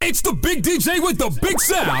It's the big DJ with the big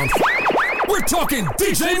sound. We're talking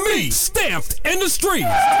DJ Me, stamped in the street.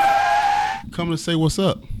 Coming to say what's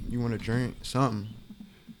up. You want to drink something?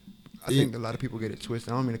 I think a lot of people get it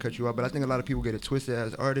twisted. I don't mean to cut you off, but I think a lot of people get it twisted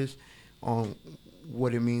as artists on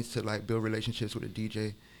what it means to like build relationships with a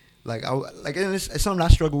DJ. Like and it's something I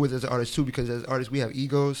struggle with as an artist too, because as artists we have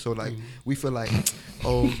egos, so like we feel like,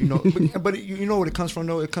 but you know what it comes from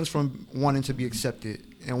though? It comes from wanting to be accepted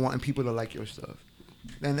and wanting people to like your stuff.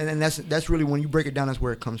 And that's really, when you break it down, that's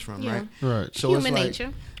where it comes from, right? Right. So Human it's like,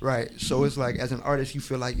 nature. Right. So it's like, as an artist, you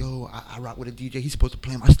feel like, yo, I rock with a DJ. He's supposed to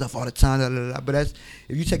play my stuff all the time. Da, da, da. But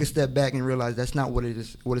if you take a step back and realize that's not what it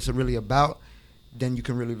is, what it's really about, then you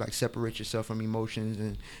can really like separate yourself from emotions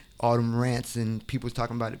and all them rants and people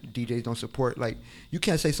talking about it, DJs don't support. Like, you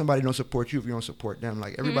can't say somebody don't support you if you don't support them.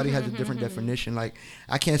 Like, everybody has a different definition. Like,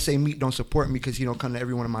 I can't say Meek don't support me because he don't come to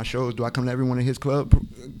every one of my shows. Do I come to every one of his club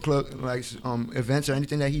like events or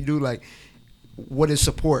anything that he do? Like, what is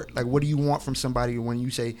support? Like, what do you want from somebody when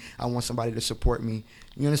you say I want somebody to support me?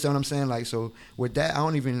 You understand what I'm saying? Like, so with that, I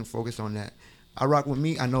don't even focus on that. I rock with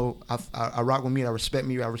me. I know I rock with me. I respect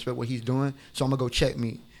me. I respect what he's doing. So I'm gonna go check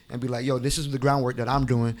me and be like, yo, this is the groundwork that I'm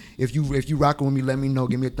doing. If you rocking with me, let me know.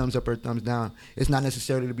 Give me a thumbs up or a thumbs down. It's not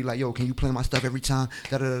necessarily to be like, yo, can you play my stuff every time?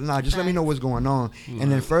 Nah, just let me know what's going on. Mm-hmm.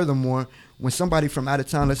 And then furthermore, when somebody from out of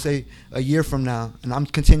town, let's say a year from now, and I'm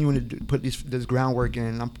continuing to put this groundwork in,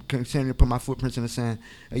 and I'm continuing to put my footprints in the sand.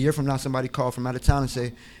 A year from now, somebody called from out of town and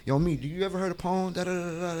say, yo, me, do you ever heard a poem?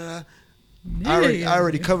 I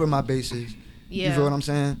already covered my bases. Yeah. You feel what I'm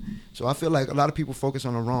saying? So I feel like a lot of people focus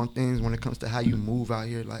on the wrong things when it comes to how you move out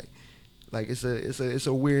here. Like it's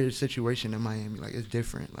a weird situation in Miami. Like, it's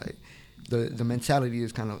different. Like the mentality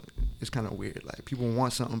is kind of weird. Like, people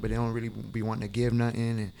want something, but they don't really be wanting to give nothing,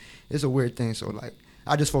 and it's a weird thing. So like,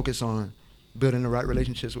 I just focus on building the right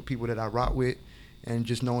relationships with people that I rock with, and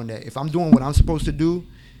just knowing that if I'm doing what I'm supposed to do,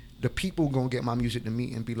 the people gonna get my music to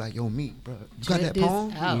me and be like, yo, Meek, bro, you got that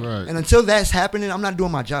poem? Right. And until that's happening, I'm not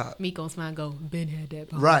doing my job. Meek gonna smile and go, Ben had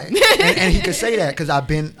that poem. Right. and he could say that because I've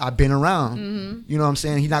been around. Mm-hmm. You know what I'm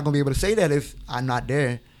saying? He's not gonna be able to say that if I'm not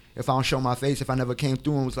there, if I don't show my face, if I never came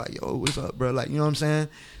through and was like, yo, what's up, bro? Like, you know what I'm saying?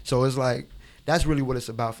 So it's like, that's really what it's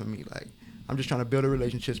about for me. Like, I'm just trying to build a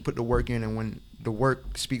relationships, put the work in, and when the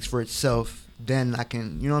work speaks for itself, then I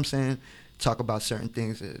can, you know what I'm saying, talk about certain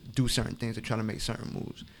things, do certain things, and try to make certain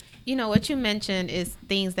moves. You know, what you mentioned is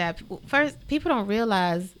things that first people don't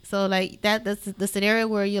realize. So like that's the scenario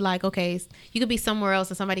where you're like, okay, you could be somewhere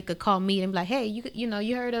else and somebody could call me and be like, hey,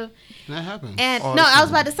 you heard of that happens. And no, I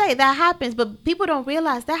was about to say that happens, but people don't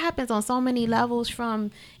realize that happens on so many levels,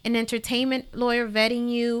 from an entertainment lawyer vetting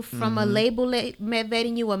you, from a label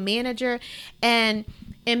vetting you, a manager. And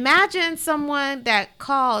imagine someone that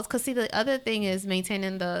calls, because see, the other thing is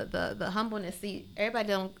maintaining the humbleness. See, everybody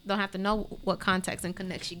don't have to know what context and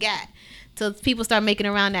connects you got till people start making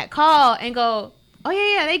around that call and go, oh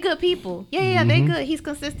yeah, they good people. Yeah, they good. He's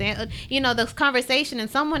consistent. The conversation, and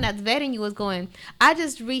someone that's vetting you is going, I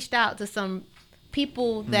just reached out to some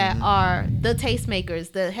people that are the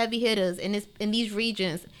tastemakers, the heavy hitters in these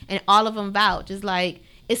regions, and all of them vouch. It's like,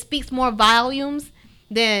 it speaks more volumes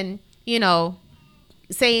than,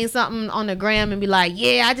 saying something on the gram and be like,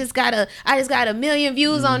 yeah, I just got a million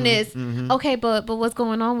views on this. Mm-hmm. Okay, but what's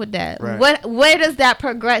going on with that? Right. Where does that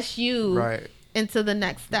progress you into the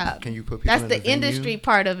next step? Can you put people That's the industry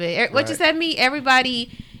part of it. What you said, me,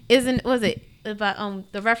 everybody isn't, was it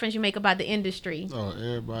about the reference you make about the industry? Oh,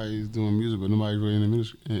 everybody's doing music, but nobody's really in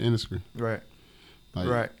the industry. Right.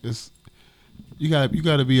 Like, it's, you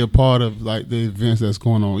got to be a part of like the events that's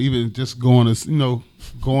going on, even just going to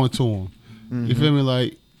going to them. Mm-hmm. You feel me?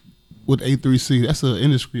 Like with A3C, that's an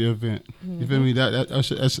industry event. Mm-hmm. You feel me? That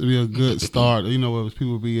should be a good start. Where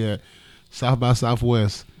people be at South by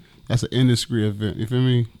Southwest. That's an industry event. You feel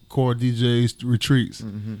me? Core DJs retreats.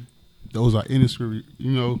 Mm-hmm. Those are industry.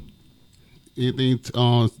 Anything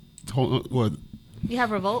what? You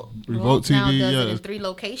have Revolt TV. Now does it in 3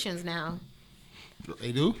 locations now.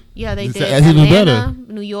 They do? Yeah, they did. That's even better.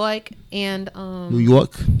 New York, and New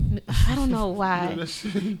York. I don't know why.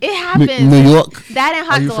 It happens. New York. That and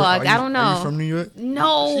Hot Dog. I don't know. Are you from New York?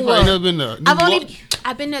 No. She's probably never been there.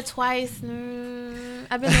 I've been there twice.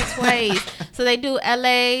 I've been there twice. So they do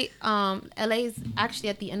LA. LA's actually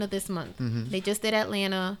at the end of this month. Mm-hmm. They just did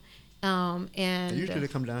Atlanta. And they usually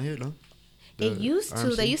come down here, though. It used to.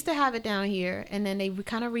 They used to have it down here, and then they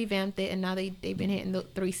kind of revamped it, and now they've been hitting the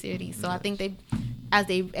 3 cities. So I think as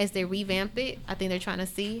they revamped it, I think they're trying to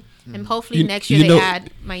see, and hopefully next year they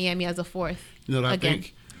add Miami as a 4th. You know what again. I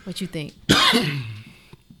think? What you think?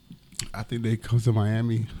 I think they come to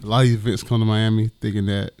Miami. A lot of these events come to Miami thinking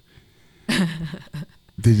that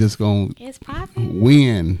they just gonna It's profit.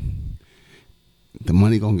 win. The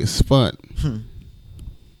money gonna get spent.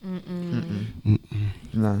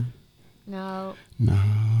 Nah. No,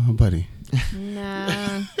 Nah, buddy.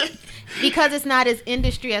 no. Because it's not as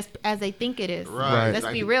industry as they think it is. Right. Let's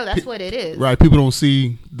Like, be real. That's what it is. Right. People don't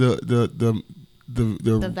see the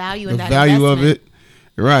value in that value of investment.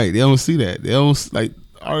 it. Right. They don't see that. They don't like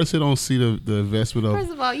artists. Don't see the investment of.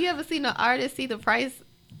 First of all, you ever seen an artist see the price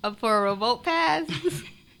for a remote pass?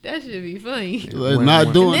 That should be funny.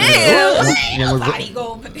 Not doing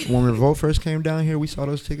that. When Revolt first came down here, we saw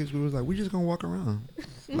those tickets. We was like, we just gonna walk around.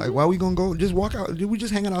 Like, why we gonna go? Just walk out. We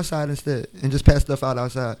just hanging outside instead and just pass stuff out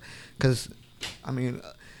outside. Cause, I mean,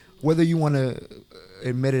 whether you want to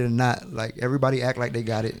admit it or not, like everybody act like they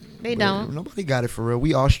got it. They But don't. Nobody got it for real.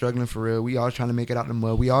 We all struggling for real. We all trying to make it out the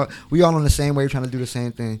mud. We all on the same wave trying to do the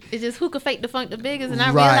same thing. It's just who could fake the funk the biggest, and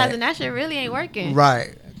not Right. realizing that shit really ain't working.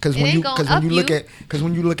 Right. Because It when ain't you gonna up look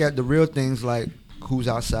you. at the real things like who's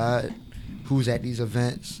outside, who's at these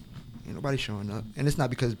events, ain't nobody showing up, and it's not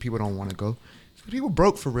because people don't want to go. It's 'cause people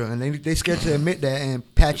broke for real, and they scared to admit that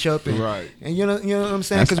and patch up and Right. And you know what I'm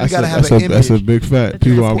saying? Because we gotta that's have an image. That's a big fact. That's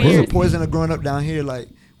People are weird. Poison, broke. poison of growing up down here, like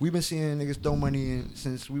we've been seeing niggas throw money in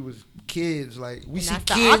since we was kids. Like we And see that's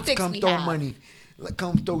the kids optics come we throw have. money, like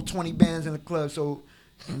come throw 20 bands in the club. So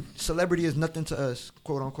celebrity is nothing to us,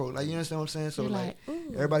 quote unquote. Like you understand what I'm saying? So You're like like,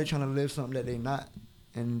 ooh. everybody trying to live something that they not,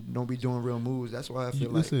 and don't be doing real moves. That's why I feel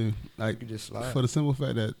like Listen, like you just slide. for the simple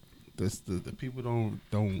fact that the people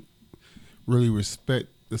don't really respect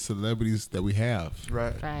the celebrities that we have.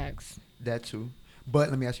 right, Facts. that too. But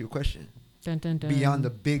let me ask you a question. Dun, dun, dun. Beyond the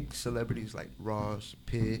big celebrities like Ross,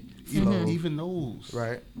 Pitt, Mm-hmm. Flo, Even those,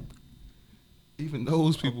 right? even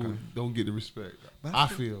those people Okay. don't get the respect. But I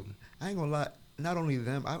feel. I ain't gonna lie. Not only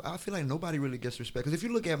them, I feel like nobody really gets respect. Because if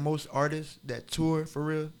you look at most artists that tour for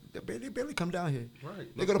real, they barely come down here.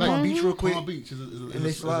 Right. They go to Palm Beach real quick Palm Beach is and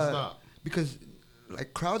they slide. Because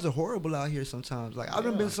like crowds are horrible out here sometimes. Like I've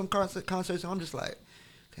been to some concerts and I'm just like,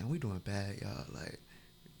 damn, we doing bad, y'all.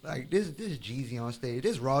 Like this Jeezy on stage,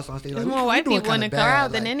 this Ross on stage. There's Like, more we white doing people in kinda the bad.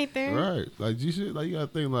 crowd than Like, anything. Right. Like you should like you gotta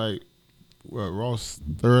think like what Ross'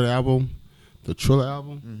 third album, the Triller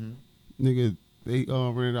album, nigga, they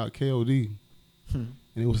rented out KOD and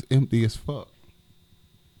it was empty as fuck.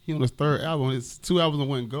 He on his third album, his 2 albums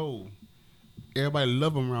went gold. Everybody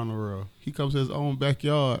love him around the world. He comes to his own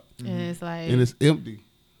backyard And it's like, and it's empty.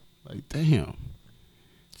 Like damn.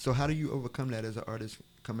 So how do you overcome that as an artist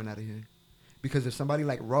coming out of here? Because if somebody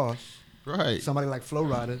like Ross, Right. somebody like Flo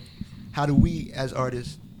Rida, how do we as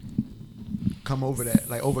artists come over that?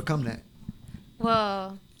 Like overcome that?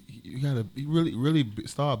 well, You gotta really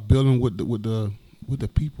start building with the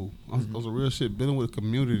people. Those are real shit. Building with the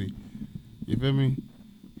community. You feel me?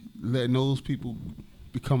 Letting those people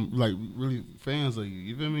become like really fans of you.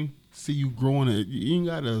 You feel me? See you growing it. You ain't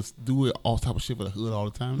gotta do it all type of shit for the hood all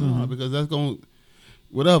the time. No, because that's going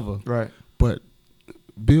whatever. Right. But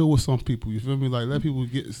build with some people. You feel me? Like let people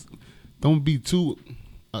get. Don't be too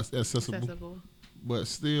accessible. But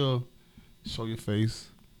still show your face.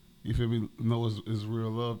 You feel me? Know it's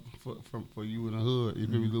real love for you in the hood. You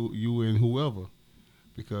feel me? You and whoever,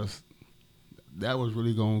 because that was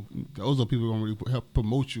really those are people gonna really help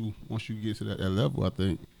promote you once you get to that level. I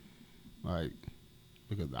think, like,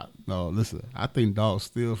 because I think dogs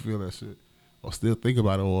still feel that shit or still think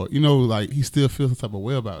about it, or like he still feels some type of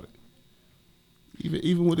way about it.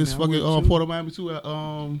 Even with this I fucking would too. Port of Miami too,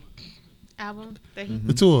 album that he,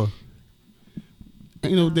 the tour.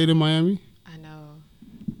 Ain't no date in Miami. I know.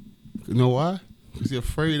 You know why? Because he's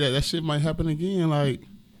afraid that shit might happen again. Like,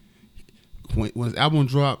 when his album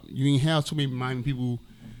dropped, you ain't have too many Miami people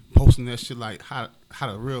posting that shit like how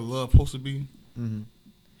the real love supposed to be. Mm-hmm.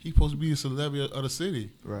 He supposed to be a celebrity of the city.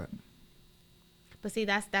 Right. But see,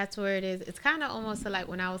 that's where it is. It's kind of almost like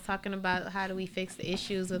when I was talking about how do we fix the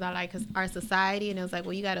issues with our society, and it was like,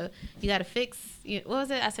 well, you gotta fix. What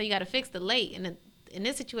was it? I said you gotta fix the lake, and in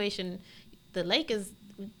this situation, the lake is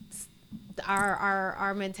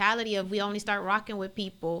our mentality of we only start rocking with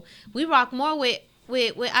people. We rock more with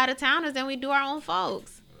out of towners than we do our own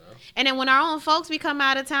folks. And then when our own folks become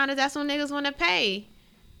out of towners, that's when niggas want to pay.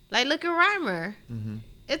 Like look at Reimer.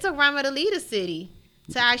 It took Reimer to lead a city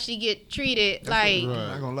to actually get treated like. I'm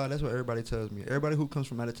not gonna lie, that's what everybody tells me. Everybody who comes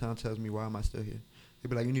from out of town tells me, why am I still here? They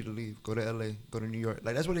be like, you need to leave. Go to LA. Go to New York.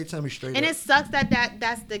 Like that's what they tell me straight And up. it sucks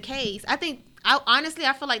that's the case. I think honestly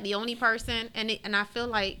I feel like the only person and I feel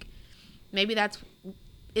like maybe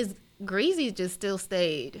is Greasy just still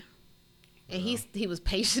stayed. And he was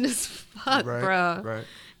patient as fuck, Right, bro. right.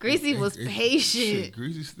 Greasy was patient. Shit,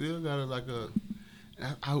 Greasy still got like a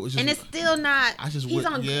I was just, and it's still not. I just he's would-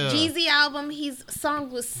 on yeah. Jeezy album. He's sung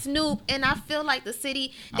with Snoop, and I feel like the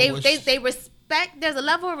city I wish- they respect. There's a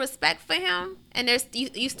level of respect for him, and there's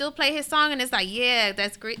you still play his song, and it's like, yeah,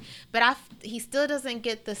 that's great. But he still doesn't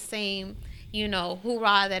get the same,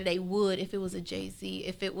 hoorah that they would if it was a Jay-Z,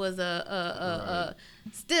 if it was a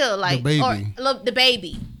still like The Baby. or look, the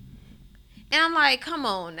Baby. And I'm like, come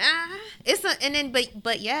on,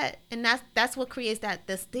 but yet, and that's what creates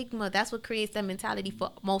the stigma. That's what creates that mentality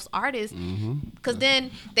for most artists. Because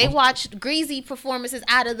then they watch Greasy performances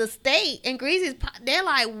out of the state, and they're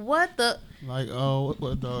like, what the? like, what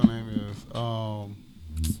the dog name is? I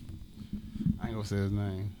ain't gonna say his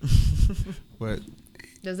name, but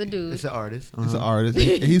There's a dude. It's an artist. he's an artist.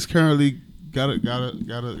 And he's currently got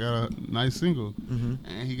a nice single,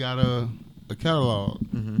 and he got a catalog.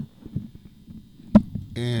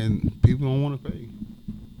 And people don't want to pay.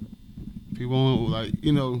 People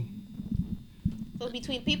don't So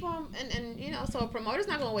between people and so a promoter's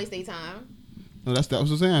not gonna waste their time. No, that's what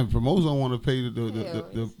I'm saying. Promoters don't want to pay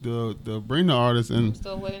the bring the artist and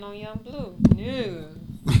Still waiting on Young Blue.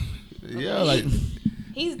 yeah, like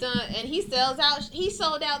He's done, and he sells out. He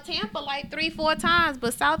sold out Tampa like 3-4 times,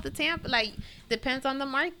 but south of Tampa, like, depends on the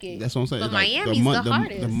market. that's what I'm saying. But Like, Miami's the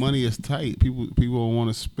hardest. The money is tight. People don't want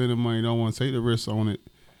to spend the money. Don't want to take the risk on it.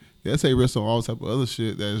 They take risks on all type of other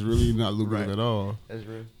shit that is really not lucrative Right. at all. That's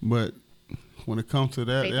real. But when it comes to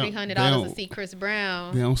that, Pay they $300 to see Chris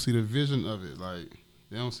Brown. they don't see the vision of it. Like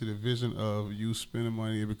they don't see the vision of you spending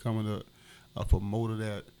money and becoming a promoter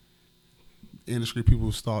that industry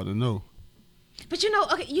people start to know. But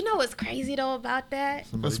what's crazy though about that?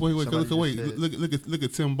 That's wait. Somebody just said- Look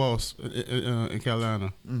at Tim Boss in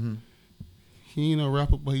Carolina. He ain't a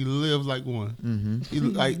rapper, but he lives like one.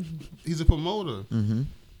 He's a promoter,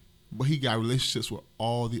 but he got relationships with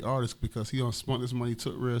all the artists because he spent this money,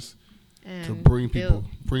 took risks to And bring built.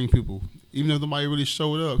 people. Even if nobody really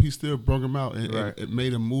showed up, he still brought them out and Right. it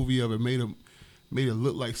made a movie of it, made it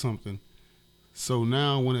look like something. So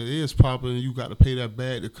now when it is popping, you got to pay that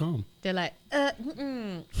bag to come. They're like,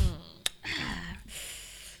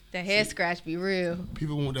 the head scratch be real.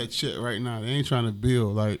 People want that check right now. They ain't trying to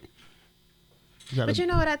build like. But you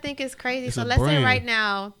know what I think is crazy? It's So a let's say brand. right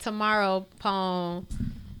now, tomorrow, Pone,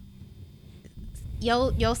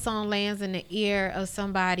 your song lands in the ear of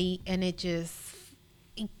somebody, and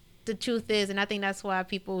the truth is, and I think that's why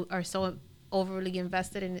people are so overly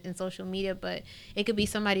invested in social media, but it could be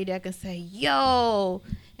somebody that can say, yo,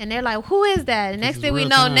 and they're like, who is that? And next is thing we real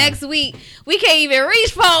know, time. next week, we can't even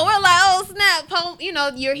reach Pone. We're like, oh, snap, Pone,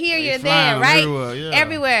 you're here, They you're flying there, right? everywhere, yeah.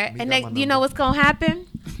 Everywhere. Me And got my then, what's going to happen?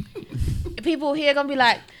 People here gonna be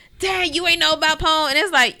like, dang, you ain't know about Pone. And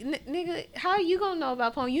it's like, nigga, how you gonna know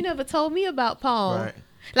about Pone? You never told me about Pone. Right.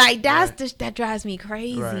 Like, that drives me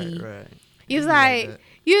crazy. Right. He's Be like,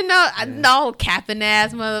 that. no capping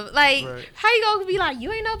ass mother. Like, Right. how you gonna be like,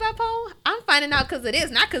 you ain't know about Pone? I'm finding out because of this,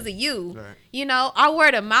 not because of you. Right. Our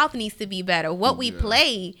word of mouth needs to be better. What we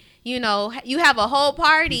play, you have a whole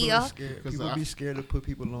party. People, are scared. People be scared to put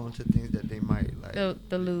people on to things that they might like.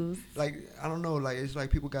 The lose. Like, I don't know. Like, it's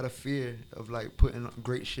like people got a fear of like putting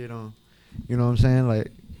great shit on. You know what I'm saying?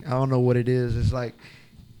 Like, I don't know what it is. It's like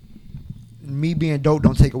me being dope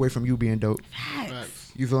don't take away from you being dope.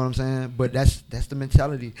 Facts. You feel what I'm saying? But that's the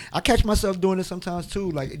mentality. I catch myself doing it sometimes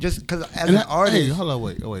too. Like, just because as an artist. Hey, hold on,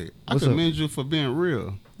 wait. I What's up? commend you for being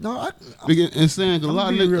real. No, And saying 'cause a I'ma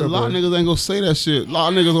lot of be real, niggas bro. ain't gonna say that shit. A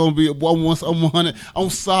lot of niggas gonna be I'm 100. I'm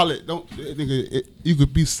solid. Don't nigga. You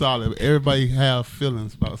could be solid. But everybody have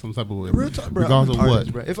feelings about some type of way. real talk, bro. Regardless I'm an of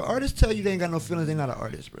artist, what. bro. If an artist tell you they ain't got no feelings, they not an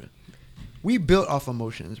artist, bro. We built off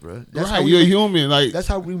emotions, bro. That's Right, how we you're a make, human. Like That's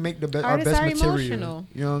how we make our Artists best are material. emotional.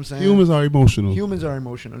 You know what I'm saying? humans are emotional. Humans are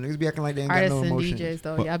emotional. Niggas be acting like they ain't Artists got no and emotion. DJs,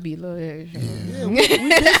 though, y'all be little. Yeah, we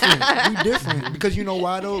different. We different. Because you know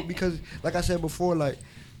why though? Because like I said before, like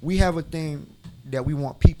we have a thing that we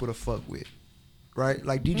want people to fuck with. Right?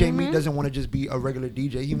 Like DJ Meat doesn't want to just be a regular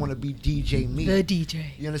DJ. He want to be DJ Meat. The DJ.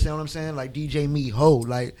 You understand what I'm saying? Like DJ Meat Ho.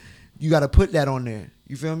 Like you got to put that on there.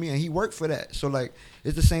 You feel me? And he worked for that. So like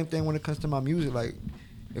it's the same thing when it comes to my music. Like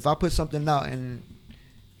if I put something out and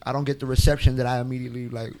I don't get the reception that I immediately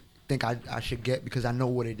like think I should get because I know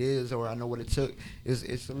what it is or I know what it took,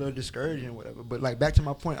 it's a little discouraging or whatever. But like back to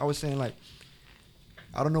my point, I was saying like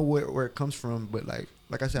I don't know where it comes from, but like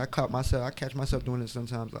I said, I catch myself doing it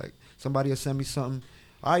sometimes. Like somebody will send me something.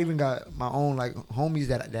 I even got my own like homies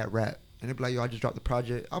that rap. And they be like, yo, I just dropped the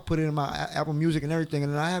project. I'll put it in my Apple Music and everything,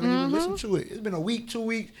 and then I haven't even listened to it. It's been a week, 2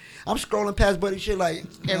 weeks. I'm scrolling past Buddy shit like,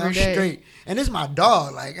 man, Every I'm day. straight. And it's my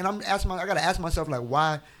dog, like, and I gotta ask myself like,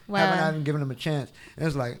 why haven't I even given him a chance? And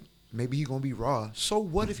it's like, maybe he gonna be raw. So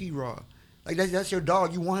what if he raw? Like Like that's your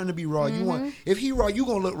dog. You want him to be raw. You want if he raw, you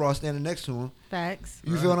gonna look raw standing next to him. Facts.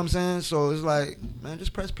 You feel what I'm saying? So it's like, man,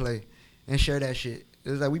 just press play and share that shit.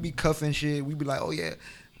 It's like we be cuffing shit. We be like, oh yeah,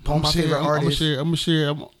 Pone my favorite artist. I'm gonna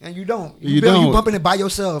share. And you don't. You don't. You bumping it by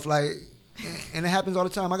yourself, like. And it happens all the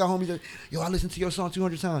time. I got homies that, yo, I listened to your song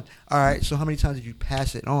 200 times. All right, so how many times did you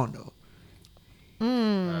pass it on though?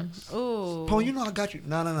 Ooh. Pone, you know I got you.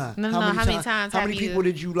 No. How many times How have many you- people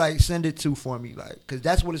did you like send it to for me? Like, cause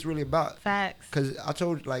that's what it's really about. Facts. Cause I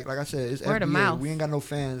told, like I said, it's Word of FBA. mouth. We ain't got no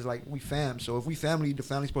fans. Like we fam. So if we family, the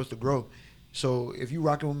family's supposed to grow. So if you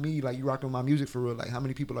rocking with me, like you rocking with my music for real, like how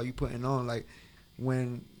many people are you putting on? Like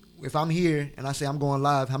if I'm here and I say I'm going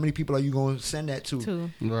live, how many people are you going to send that to?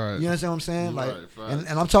 Right. You understand what I'm saying? Like, Right.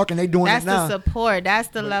 and I'm talking, they doing That's it now. the support. That's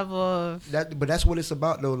the level of. But that's what it's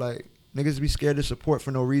about though. Like niggas be scared to support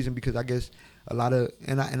for no reason because I guess a lot of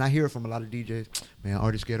and I hear it from a lot of DJs. Man,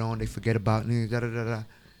 artists get on, they forget about niggas. Da da da da.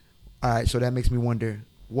 All right, so that makes me wonder.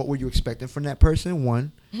 What were you expecting from that person?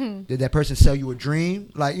 One, did that person sell you a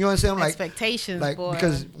dream? Like, you know what I'm saying? Like Expectations, like boy.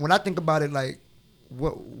 because when I think about it, like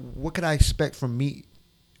what could I expect from me?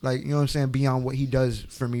 Like, you know what I'm saying, beyond what he does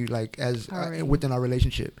for me, like as within our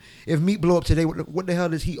relationship. If Meek blow up today, what the hell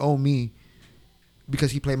does he owe me?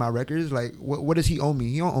 Because he played my records. Like, what does he owe me?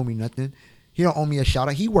 He don't owe me nothing. He don't owe me a shout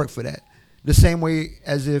out. He worked for that. The same way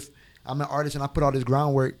as if I'm an artist and I put all this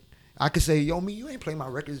groundwork, I could say, yo, me, you ain't play my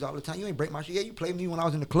records all the time. You ain't break my shit. Yeah, you played me when I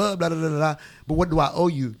was in the club, da da da da. But what do I owe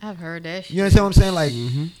you? I've heard that shit. You understand what I'm saying?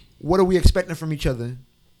 Like, what are we expecting from each other?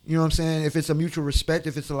 You know what I'm saying? If it's a mutual respect,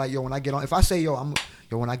 if it's like, yo, when I get on, if I say,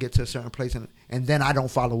 when I get to a certain place and then I don't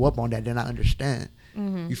follow up on that, then I understand.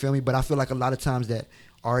 You feel me? But I feel like a lot of times that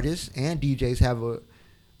artists and DJs have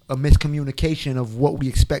a miscommunication of what we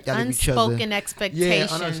expect out of each other. Unspoken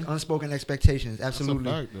expectations. Yeah, unspoken expectations. Absolutely.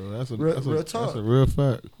 That's a fact, though. That's a real talk. That's a real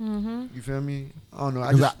fact. You feel me? I don't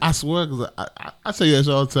know. I swear, because I say this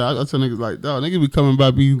all the time. I tell niggas like, dog, niggas be coming by,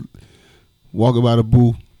 be walking by the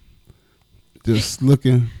booth, just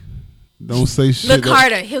looking, don't say shit. Look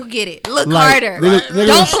harder. He'll get it. Look Like, harder. niggas-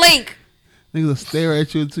 Don't blink. Niggas will stare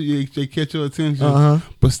at you until they catch your attention,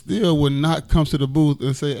 but still would not come to the booth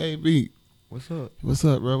and say, hey, B, What's up? what's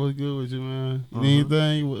up, bro? What's good with you, man? You need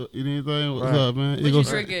anything? You need anything? What's Right. up, man? What you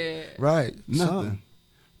drinking? Right. Nothing. Son,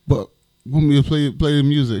 But want me to play the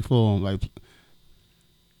music for him, like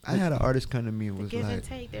I had an artist come to me and was Give and like,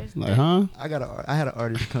 take. There's huh? I had an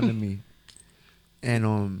artist come to me,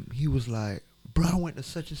 and he was like, bro, I went to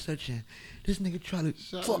such and such, and this nigga try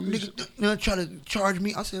to try to charge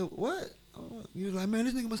me. I said, what? He was like, man,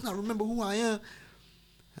 this nigga must not remember who I am.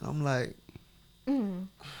 And I'm like,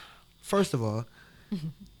 first of all,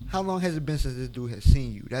 how long has it been since this dude has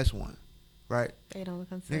seen you? That's one, right? They don't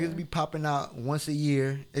consider. Niggas be popping out once a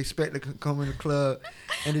year, expect to come in the club,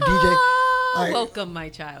 and the DJ. Like, Welcome, my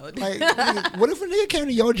child. like, nigga, what if a nigga came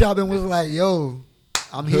to your job and was like, yo,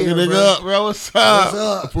 I'm Hook here, a nigga bro. up, bro. What's up? What's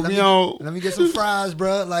up? Put Let me me, on. let me get some fries,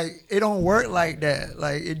 bro. Like, it don't work like that.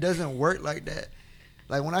 Like, it doesn't work like that.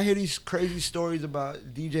 Like, when I hear these crazy stories about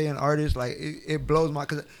DJ and artists, like, it blows my,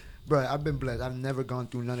 cause, bro, I've been blessed. I've never gone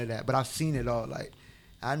through none of that, but I've seen it all. Like,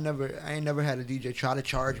 I ain't never had a DJ try to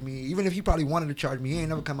charge me. Even if he probably wanted to charge me, he ain't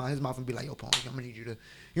never come out his mouth and be like, yo, Pone, I'm gonna need you to, you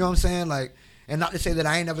know what I'm saying? Like, and not to say that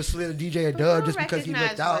I ain't never slid a DJ a dub just because he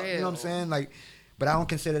looked out. You know what I'm saying? Like, but I don't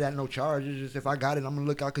consider that no charge. It's just if I got it, I'm gonna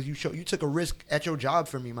look out because you took a risk at your job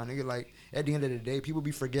for me, my nigga. Like, at the end of the day, people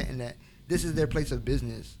be forgetting that this is their place of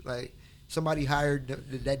business. Like, somebody hired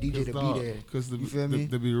that DJ to be there. Because You feel me?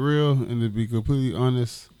 to be real and to be completely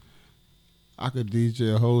honest, I could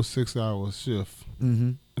DJ a whole 6-hour shift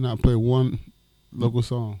Mm-hmm. and I play one local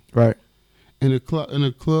song, Right. and the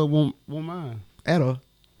club won't mind. At all.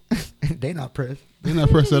 They not pressed. They not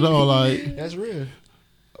pressed at all. Like, That's real.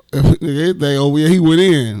 if they oh yeah, he went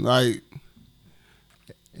in. Like,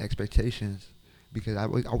 Expectations. Because I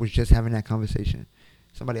was just having that conversation.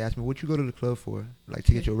 Somebody asked me, what you go to the club for? Like,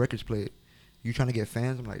 to get your records played. You trying to get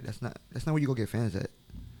fans? I'm like, that's not where you go get fans at.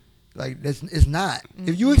 Like, it's not.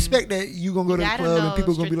 If you expect that you gonna go to the club and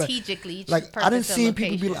people gonna be like, I didn't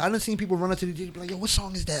see people run up to the DJ and be like, yo, what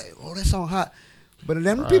song is that? Oh, that song hot. But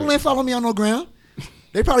them people ain't follow me on no ground.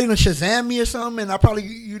 They probably gonna Shazam me or something, and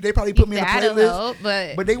they probably put me in a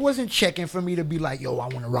playlist. But they wasn't checking for me to be like, yo, I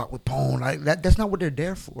want to rock with Pone. Like that's not what they're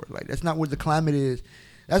there for. Like that's not what the climate is.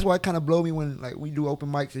 That's why it kind of blow me when like we do open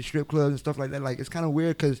mics at strip clubs and stuff like that. Like it's kind of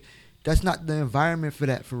weird because that's not the environment for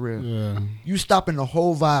that for real. yeah, You stopping the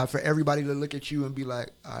whole vibe for everybody to look at you and be like,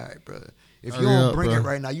 all right, bro, If you don't bring it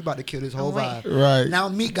right now, you about to kill this whole vibe. Right. Now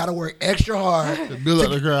Meek got to work extra hard to build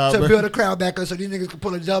up the crowd. To build the crowd back up so these niggas can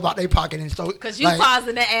pull a dub out their pocket and so. Because you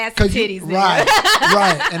causing the ass and titties. Right,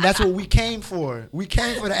 right. And that's what we came for. We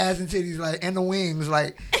came for the ass and titties, like, and the wings,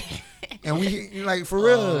 like. And we, like, for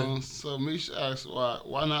real. So Misha asked,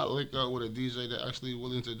 why not link up with a DJ that actually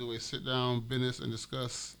willing to do a sit-down business and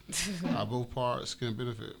discuss how both parts can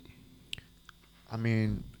benefit? I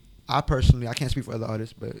mean, I can't speak for other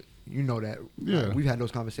artists, but you know that. Yeah. Like, we've had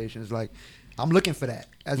those conversations. Like, I'm looking for that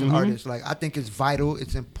as an artist. Like, I think it's vital.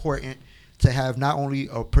 It's important to have not only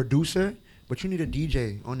a producer, but you need a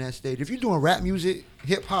DJ on that stage. If you're doing rap music,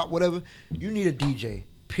 hip-hop, whatever, you need a DJ,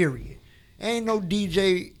 period. Ain't no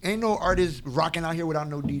DJ, ain't no artist rocking out here without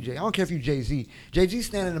no DJ. I don't care if you Jay-Z. Jay-Z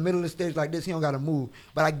standing in the middle of the stage like this, he don't got to move.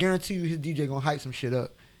 But I guarantee you his DJ going to hype some shit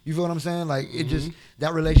up. You feel what I'm saying? Like, it just,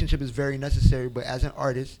 that relationship is very necessary. But as an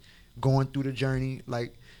artist, going through the journey,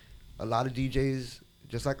 like, a lot of DJs,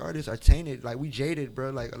 just like artists, are tainted. Like, we jaded, bro.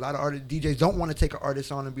 Like, a lot of DJs don't want to take an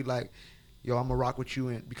artist on and be like, yo, I'm going to rock with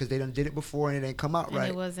you, because they done did it before and it ain't come out and right.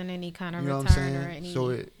 It wasn't any kind of you know return what I'm or saying? any. So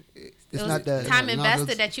it's not that time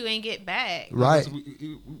invested that you ain't get back. Right.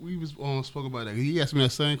 We was spoke about that. He asked me that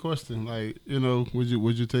same question. Like, you know, would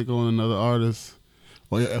you take on another artist?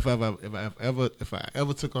 Well, if I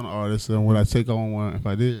ever took on an artist, then would I take on one if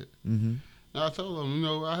I did? Mm-hmm. And I told him, you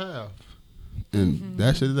know, I have, and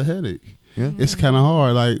that shit is a headache. Yeah. It's kind of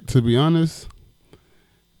hard. Like, to be honest,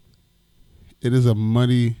 it is a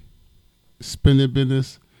money spending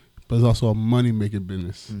business, but it's also a money making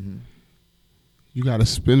business. Mm-hmm. You got to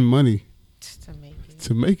spend money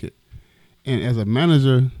to make it. And as a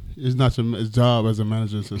manager, it's not your job as a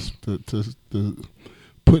manager to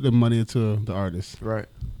put the money into the artist. Right.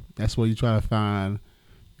 That's where you try to find,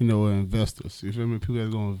 you know, investors. You feel me? People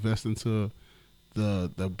that's going to invest into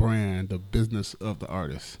the brand, the business of the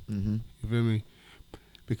artist. Mm-hmm. You feel me?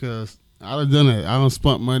 Because I done done it. I done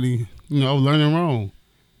spent money. You know, I was learning wrong.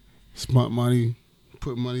 Spent money,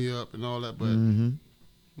 put money up and all that, but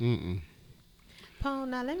Paul,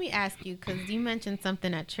 now let me ask you, because you mentioned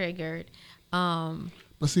something that triggered.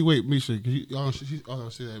 But see, wait, Misha, she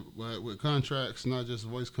say that, but with contracts, not just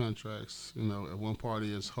voice contracts, you know, if one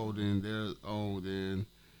party is holding their own, then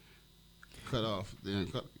cut off, then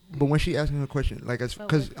cut. But when she asking her question, like,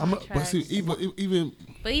 because but see, even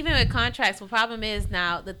with contracts, the problem is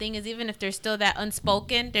now, the thing is, even if there's still that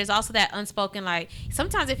unspoken, there's also that unspoken, like,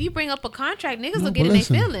 sometimes if you bring up a contract, niggas will get in their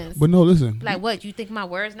feelings. But no, listen. Like, what, you think my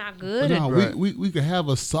word's not good? No, we could have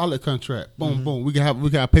a solid contract. Boom, boom. We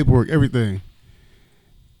got paperwork, everything.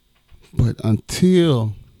 But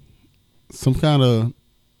until some kind of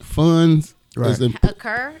funds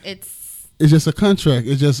occur, it's just a contract.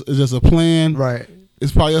 It's just a plan. Right.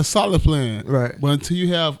 It's probably a solid plan. Right. But until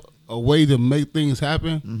you have a way to make things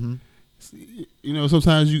happen, you know,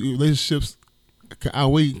 sometimes relationships can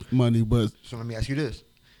outweigh money. But so let me ask you this: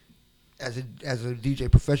 as a DJ,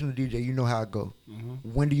 professional DJ, you know how it go.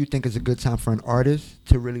 When do you think is a good time for an artist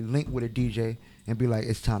to really link with a DJ and be like,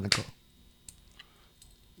 it's time to go?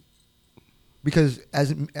 Because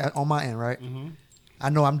on my end, right, I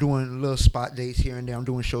know I'm doing little spot dates here and there. I'm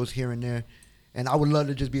doing shows here and there. And I would love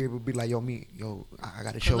to just be able to be like, I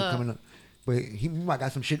got a show coming up. But he might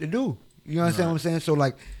got some shit to do. You understand what I'm saying? So,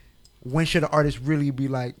 like, when should an artist really be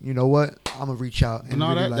like, you know what, I'm going to reach out? And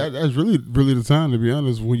no, really that's really the time, to be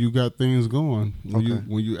honest, when you got things going.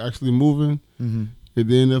 When you actually moving. And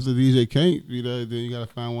then if the DJ can't be there, then you got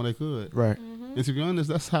to find one that could. Right. And to be honest,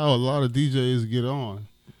 that's how a lot of DJs get on.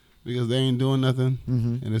 Because they ain't doing nothing.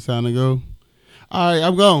 And it's time to go. All right,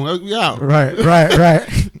 I'm going. We out. Right.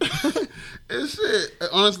 It's shit,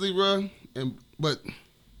 honestly, bro. But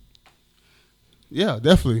yeah,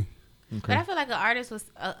 definitely. Okay. But I feel like an artist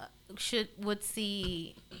would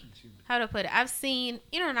see, how to put it. I've seen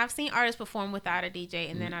artists perform without a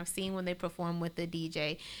DJ, and then I've seen when they perform with the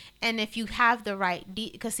DJ. And if you have the right,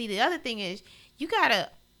 because see, the other thing is you gotta,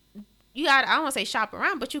 I don't want to say shop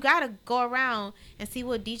around, but you gotta go around and see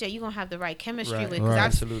what DJ you gonna have the right chemistry with.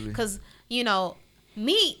 Absolutely. Because you know,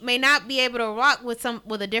 me may not be able to rock with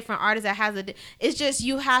a different artist that has it's just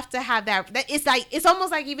you have to have that it's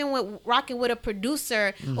almost like even with rocking with a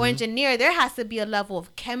producer or engineer, there has to be a level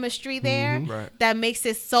of chemistry there that makes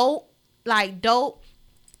it so like dope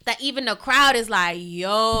that even the crowd is like,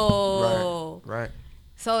 yo. Right.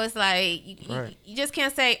 So it's like you just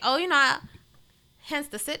can't say, oh, you know, hence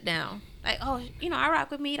the sit down. Like, oh, you know, I rock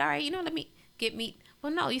with Meat, all right, you know, let me get Meat.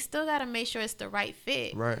 Well, no, you still gotta make sure it's the right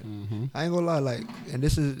fit. Right. I ain't gonna lie, like, and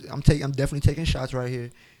this is I'm definitely taking shots right here.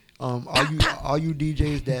 All you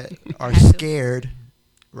DJs that are scared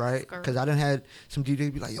right? Skirt. Because I done had some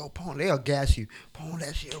DJs be like, yo, Pone, they'll gas you. Pone,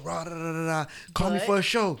 that shit, rah, da, da, da, da. Call me But- for a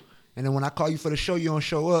show. And then when I call you for the show, you don't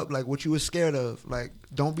show up. Like, what you was scared of. Like,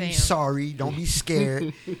 don't be Damn. sorry. Don't be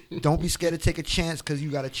scared. Don't be scared to take a chance because you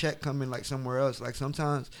got a check coming, like, somewhere else. Like,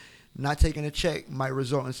 sometimes not taking a check might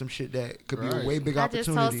result in some shit that could be a Right. way big I just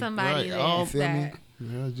opportunity. told somebody Right. this Oh, feel me? that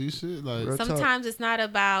Yeah, G shit. Like, Real talk. sometimes it's not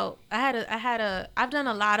about. I've done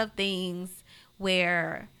a lot of things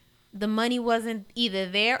where the money wasn't either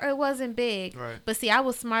there or it wasn't big. Right. But see, I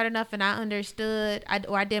was smart enough and I understood.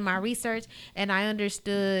 I did my research and I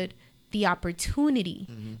understood the opportunity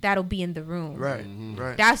that'll be in the room. Right,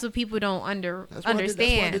 right. That's what people don't That's why I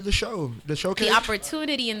understand. did the show. The showcase. The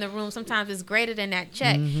opportunity in the room sometimes is greater than that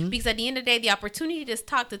check, because at the end of the day, the opportunity to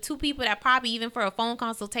talk to two people that probably even for a phone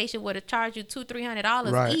consultation would have charged you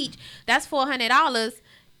 $200-$300 Right. each. That's $400.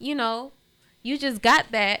 You know, you just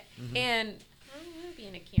got that, and be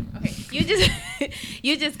in the camera. Okay,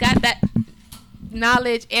 you just got that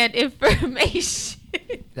knowledge and information.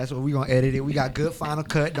 That's what we gonna edit it. We got good final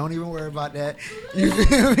cut. Don't even worry about that. You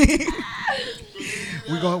feel me?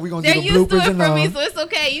 we gonna They're do the used to bloopers it and for all. me, so it's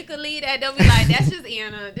okay. You can leave that. Don't be like, that's just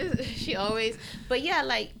Anna. She always. But yeah,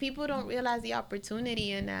 like people don't realize the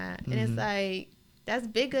opportunity in that, and it's like that's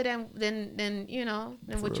bigger than you know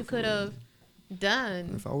than what real, you for could have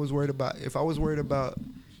done. If I was worried about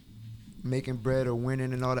making bread or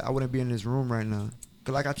winning and all that, I wouldn't be in this room right now.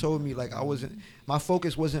 Cause like I told me, like my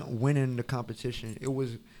focus wasn't winning the competition. It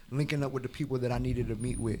was linking up with the people that I needed to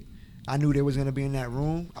meet with. I knew they was gonna be in that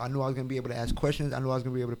room. I knew I was gonna be able to ask questions. I knew I was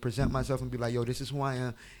gonna be able to present myself and be like, yo, this is who I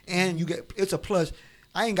am. And it's a plus.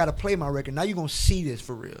 I ain't gotta play my record. Now you're gonna see this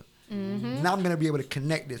for real. Now I'm gonna be able to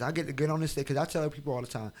connect this. I get to get on this stage because I tell people all the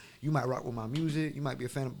time, you might rock with my music, you might be a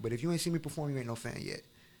fan, but if you ain't seen me perform, you ain't no fan yet.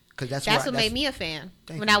 Cause that's What made me a fan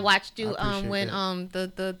Thank when you. I watched you. I appreciate When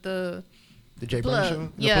that. The Jay plug. Burner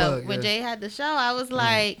show. The Yeah, plug, when Jay had the show, I was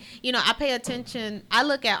like, you know, I pay attention. I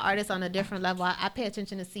look at artists on a different level. I pay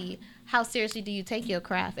attention to see how seriously do you take your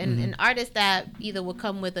craft. And an artist that either will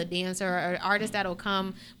come with a dancer or artist that will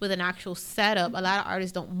come with an actual setup, a lot of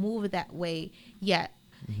artists don't move that way yet.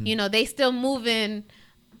 You know, they still moving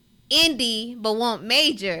indie but won't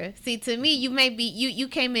major. See, to me, you may be you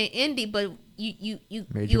came in indie, but you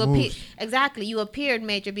Major appear moves. exactly. You appeared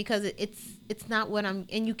major because it's not what I'm,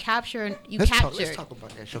 and you capture Let's talk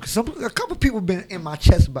about that show. Cause a couple people been in my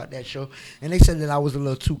chest about that show, and they said that I was a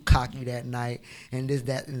little too cocky that night, and this,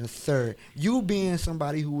 that, and the third. You being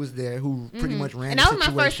somebody who was there, who pretty much ran. And the that was my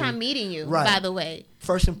first situation. time meeting you, Right. by the way.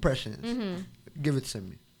 First impressions. Give it to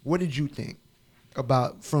me. What did you think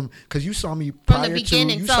about because you saw me prior the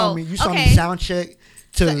beginning, to you so, saw me okay. sound check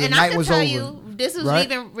to the And I night can was tell over. you, this was right?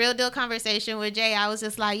 even real deal conversation with Jay. I was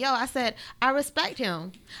just like, yo, I said, I respect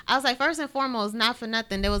him. I was like, first and foremost, not for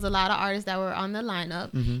nothing, there was a lot of artists that were on the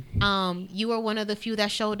lineup. You were one of the few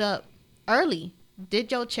that showed up early,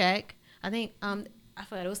 did your check. I think, I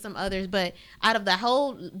forgot, it was some others, but out of the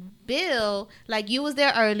whole bill, like you was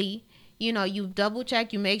there early. You know, you double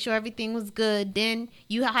check, you make sure everything was good. Then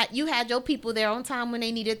you had your people there on time when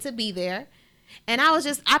they needed to be there. And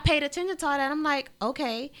I paid attention to all that. I'm like,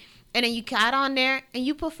 okay. And then you got on there and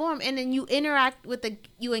you perform, and then you interact with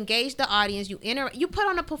you engage the audience. You put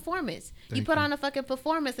on a performance. You put on a fucking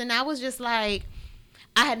performance. And I was just like,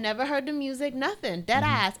 I had never heard the music, nothing, dead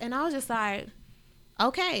ass. And I was just like,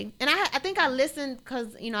 okay. And I think I listened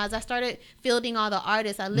because, you know, as I started fielding all the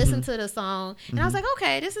artists, I listened to the song and I was like,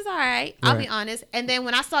 okay, this is all right. I'll be honest. And then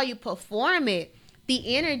when I saw you perform it,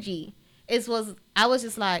 the energy I was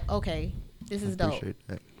just like, okay, this is dope. Appreciate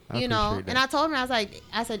that. You know, appreciate and that. I told him,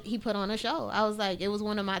 I said he put on a show. I was like, it was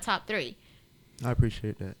one of my top 3. I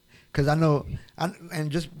appreciate that. Because I know, and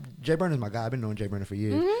just Jay Burner's my guy. I've been knowing Jay Burner for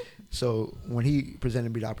years. So when he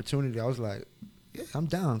presented me the opportunity, I was like, yeah, I'm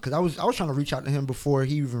down. Because I was trying to reach out to him before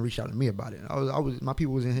he even reached out to me about it. My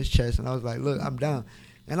people was in his chest, and I was like, look, I'm down.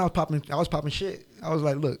 And I was popping shit. I was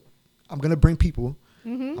like, look, I'm gonna bring people.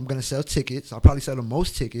 I'm gonna sell tickets. I'll probably sell the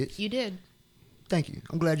most tickets. You did. Thank you.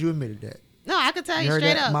 I'm glad you admitted that. No, I could tell you heard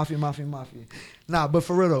straight that? up. Mafia. Nah, but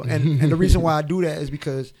for real though, and the reason why I do that is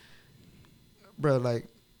because, bro, like,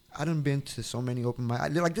 I done been to so many open mic.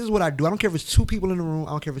 Like, this is what I do. I don't care if it's 2 people in the room. I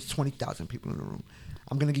don't care if it's 20,000 people in the room.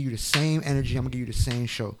 I'm gonna give you the same energy. I'm gonna give you the same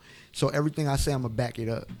show. So everything I say, I'm gonna back it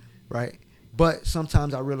up, right? But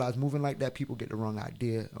sometimes I realize moving like that, people get the wrong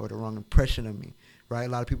idea or the wrong impression of me, right? A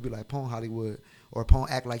lot of people be like, Pone Hollywood, or Pone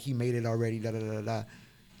act like he made it already, da-da-da-da.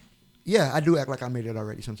 Yeah, I do act like I made it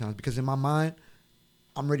already sometimes because in my mind,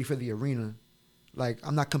 I'm ready for the arena. Like,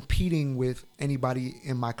 I'm not competing with anybody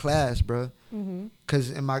in my class, bro. Because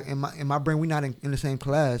in my brain, we not in the same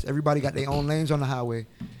class. Everybody got their own lanes on the highway.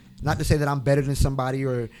 Not to say that I'm better than somebody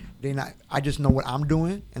or they not. I just know what I'm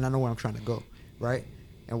doing and I know where I'm trying to go, right?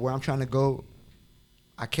 And where I'm trying to go,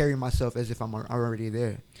 I carry myself as if I'm already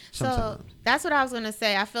there. Sometimes. So that's what I was gonna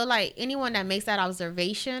say. I feel like anyone that makes that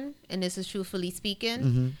observation, and this is truthfully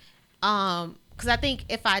speaking, because I think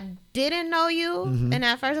if I didn't know you, and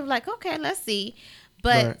at first I'm like, okay, let's see,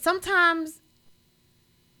 but sometimes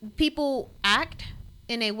people act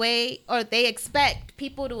in a way, or they expect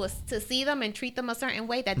people to see them and treat them a certain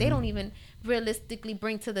way that they don't even realistically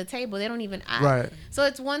bring to the table. They don't even act. Right. So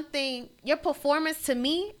it's one thing, your performance to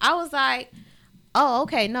me, I was like, oh,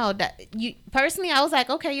 okay, no, that you personally, I was like,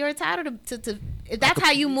 okay, you're entitled to if that's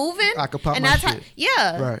how you moving, I could pop and my that's shit. how,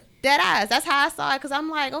 yeah, Right. dead eyes. That's how I saw it, because I'm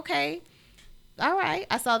like, okay, all right,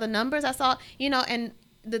 I saw the numbers, I saw, and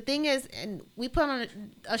the thing is, and we put on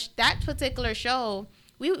that particular show.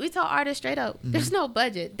 We tell artists straight up, there's no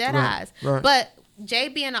budget, dead eyes. Right. But Jay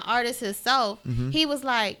being an artist himself, he was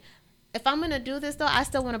like, if I'm gonna do this though, I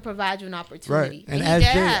still want to provide you an opportunity. Right. And he as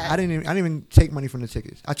dead Jay, ass. I didn't even take money from the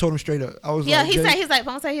tickets. I told him straight up. I was Yeah, like, he Jay, said, he's like,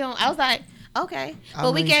 don't say he don't. I was like, okay. I'm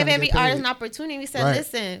But we really gave trying to every get paid. artist an opportunity. We said, Right.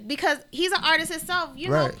 listen, because he's an artist himself,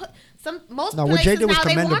 Right. Most No, what Jay places did was now,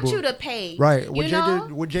 they want commendable. you to pay. Right.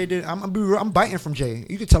 What Jay did, I'm biting from Jay.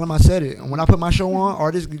 You can tell him I said it. And when I put my show on,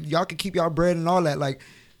 artists, y'all can keep y'all bread and all that.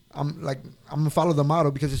 I'm gonna follow the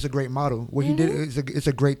model because it's a great model. What he did it's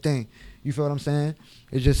a great thing. You feel what I'm saying?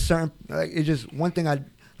 It's just certain, it's just one thing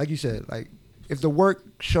like you said, if the work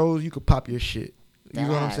shows, you could pop your shit. You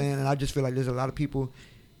know what I'm saying? And I just feel like there's a lot of people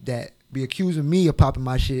that be accusing me of popping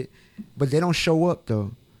my shit, but they don't show up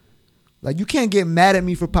though. Like, you can't get mad at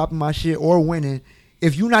me for popping my shit or winning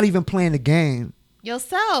if you're not even playing the game.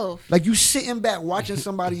 Yourself. Like, you sitting back watching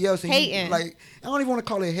somebody else and Hating. I don't even want to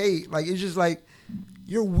call it hate. Like, it's just like,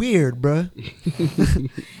 you're weird, bruh.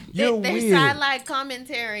 You're they weird. sidelight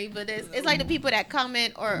commentary, but it's like the people that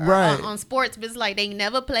comment or Right. on sports, but it's like they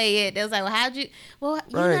never play it. They was like, well, how'd you? Well,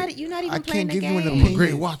 Right. you're not even I playing can't the give you an game. I'm a opinion.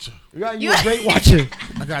 great watcher. You're a great watcher.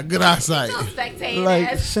 I got good eyesight. No spectating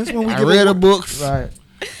Like, ass. since when we I give read a the books. Right,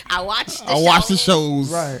 I watched the I watch the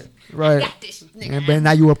shows. right. Got this nigga. And but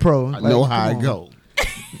now you a pro. I know how come I on. go.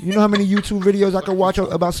 You know how many YouTube videos I could watch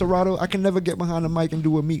about Serato? I can never get behind the mic and do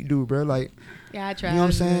what Meek do, bro. Like, Yeah, I tried. you know what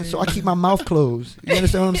I'm saying? So I keep my mouth closed. You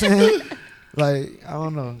understand what I'm saying? Like, I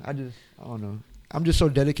don't know. I don't know. I'm just so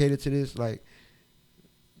dedicated to this. Like,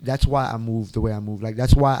 that's why I move the way I move. Like,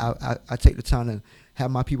 that's why I take the time to have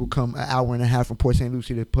my people come an hour and a half from Port St.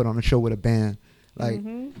 Lucie to put on a show with a band. Like,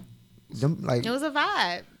 them, like, It was a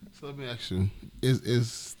vibe. So let me ask you: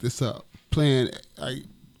 Is this a plan? Like,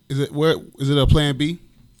 is it a plan B?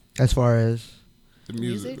 as far as The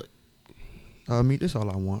music. Music? me, this all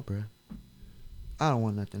I want, bro. I don't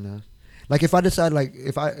want nothing else. Like, if I decide, like,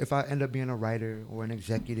 if I end up being a writer or an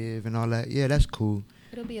executive and all that, yeah, that's cool.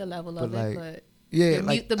 It'll be a level But, of like, it, but Yeah, the,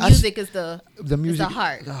 like the I music is the the music, the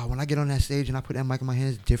heart. When I get on that stage and I put that mic in my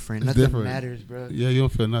hand, it's different. It's Nothing different. matters, bro. Yeah, you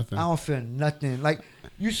don't feel nothing. I don't feel nothing. Like,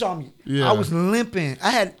 you saw me. Yeah. I was limping.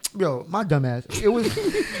 I had, my dumb ass. It was,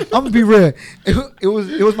 I'm gonna be real. It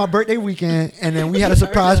was my birthday weekend, and then we had a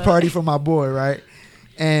surprise party for my boy, right?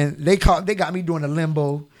 And they got me doing a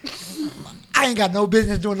limbo. I ain't got no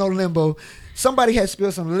business doing no limbo. Somebody had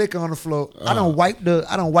spilled some liquor on the floor. I don't wipe the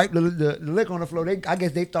liquor on the floor. I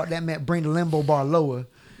guess they thought that meant bring the limbo bar lower.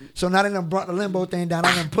 So now they done brought the limbo thing down.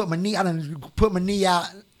 I done put my knee out.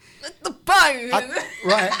 The fire.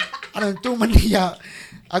 Right. I done threw my knee out.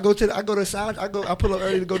 I pull up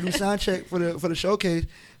early to go do sound check for the showcase.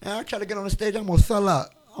 And I try to get on the stage, I almost fell out.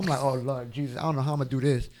 I'm like, oh Lord Jesus, I don't know how I'm gonna do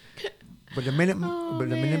this. But the minute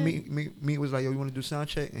me was like, yo, you wanna do sound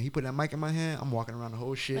check? And he put that mic in my hand, I'm walking around the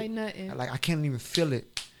whole shit. Like nothing. Like, I can't even feel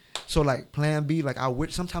it. So, like, plan B, like,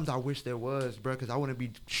 sometimes I wish there was, bro, because I wouldn't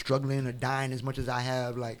be struggling or dying as much as I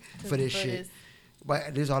have, like, for this shit.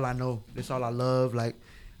 But this is all I know. This is all I love. Like,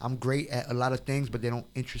 I'm great at a lot of things, but they don't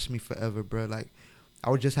interest me forever, bro. Like, I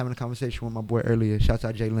was just having a conversation with my boy earlier. Shouts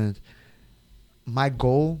out Jay Lenz. My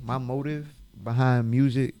goal, my motive behind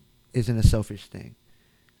music isn't a selfish thing.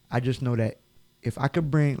 I just know that if I could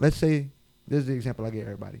bring, let's say, this is the example I give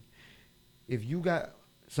everybody. If you got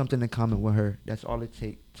something in common with her, that's all it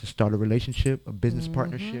takes to start a relationship, a business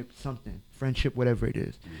partnership, something, friendship, whatever it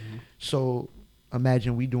is. So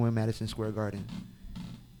imagine we doing Madison Square Garden,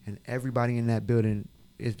 and everybody in that building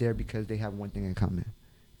is there because they have one thing in common,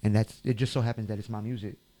 and it just so happens that it's my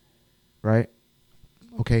music, right?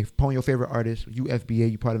 Okay, put your favorite artist, you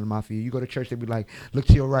FBA, you part of the mafia. You go to church, they be like, look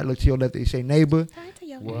to your right, look to your left. They say neighbor.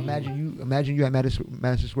 Well, imagine you at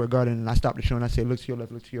Madison Square Garden, and I stop the show and I say, look to your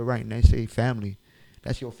left, look to your right, and they say family.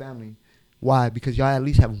 That's your family. Why? Because y'all at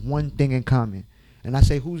least have one thing in common. and I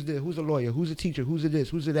say, who's this? Who's a lawyer? Who's a teacher? Who's a this?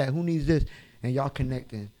 Who's a that? Who needs this? And y'all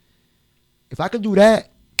connecting. If I could do that,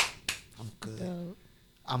 I'm good. Dope.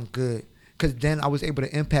 I'm good. Because then I was able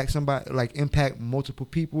to impact somebody, like impact multiple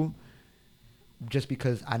people just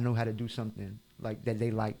because I know how to do something like that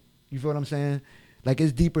they like. You feel what I'm saying? Like,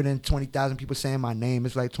 it's deeper than 20,000 people saying my name.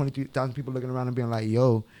 It's like 23,000 people looking around and being like,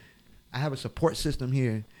 yo, I have a support system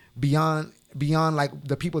here. Beyond like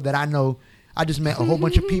the people that I know, I just met a whole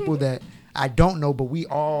bunch of people that I don't know, but we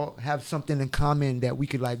all have something in common that we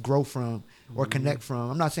could like grow from or connect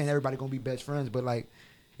from. I'm not saying everybody gonna be best friends, but like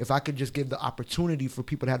if I could just give the opportunity for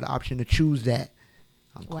people to have the option to choose that,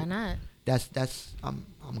 I'm cool. Why not?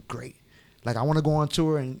 I'm great. Like, I want to go on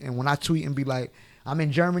tour and when I tweet and be like, I'm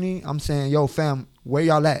in Germany, I'm saying, yo fam, where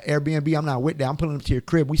y'all at? Airbnb, I'm not with that. I'm pulling up to your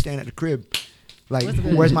crib. We staying at the crib. Like,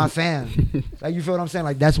 where's my fam? Like, you feel what I'm saying?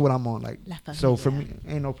 Like, that's what I'm on. Like, so for me,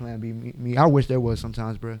 ain't no plan B. Me, I wish there was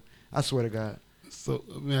sometimes, bro. I swear to God. So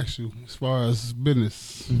let me ask you, as far as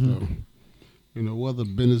business, what other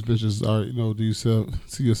business ventures are, do you see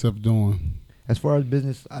yourself doing? As far as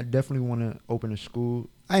business, I definitely want to open a school.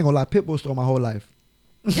 I ain't gonna lie, Pitbull stole my whole life.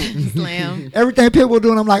 Slam. Everything Pitbull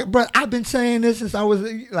doing, I'm like, bro, I've been saying this since I was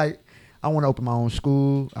like, I want to open my own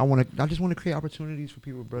school. I just want to create opportunities for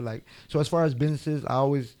people, bro. Like, so as far as businesses, I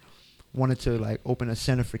always wanted to like open a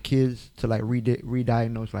center for kids to like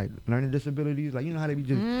re-diagnose like learning disabilities. Like, you know how they be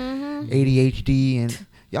just ADHD and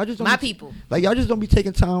y'all just don't y'all just don't be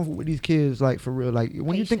taking time with these kids, like, for real. Like,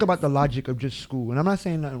 when you think about the logic of just school, and I'm not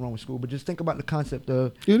saying nothing wrong with school, but just think about the concept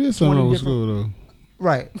of it is something wrong with school though.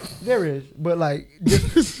 Right, there is, but like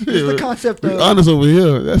just the concept of honest over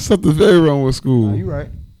here. That's something very wrong with school. No, you're right.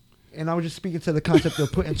 And I was just speaking to the concept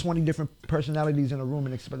of putting 20 different personalities in a room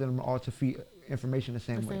and expecting them all to feed information the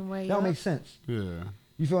same way. That don't make sense. Yeah.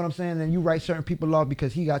 You feel what I'm saying? And you write certain people off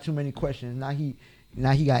because he got too many questions. Now he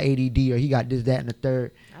got ADD or he got this, that, and the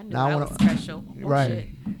third. I knew I was special. Right.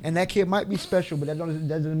 And that kid might be special, but that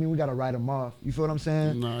doesn't mean we got to write him off. You feel what I'm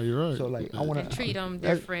saying? No, you're right. So, like, I want to treat them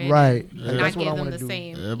different. Right. And not give them the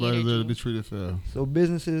same Everybody there to be treated fair. So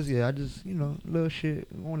businesses, yeah, I just, little shit.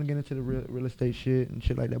 I want to get into the real estate shit and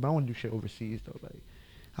shit like that. But I want to do shit overseas, though. Like,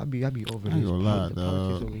 I'll be over this. I ain't gonna lie, the dog.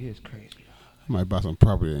 politics over here is crazy. I might buy some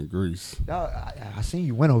property in Greece. I seen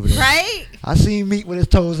you went over there. Right? I seen Meat with his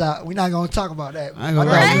toes out. We're not going to talk about that. I ain't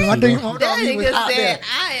gonna lie. My That he was nigga out there. said,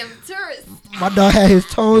 I am tourist. My dog had his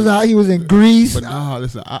toes out. He was in Greece. But no,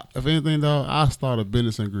 listen, if anything, dog, I'll start a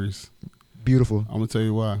business in Greece. Beautiful. I'm going to tell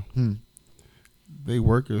you why. They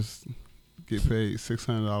workers get paid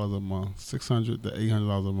 $600 a month, $600 to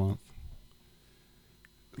 $800 a month.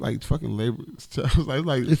 Like fucking labor.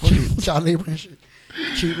 like fucking child labor and shit.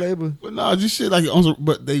 Cheap labor. But no, just shit like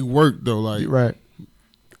but they work though. Like, right.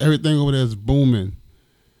 Everything over there is booming.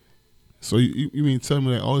 So you mean tell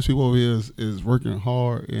me that all these people over here is working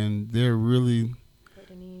hard and they're really,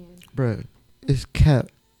 bruh, it's cap.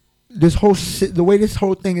 This whole the way this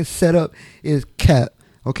whole thing is set up is cap.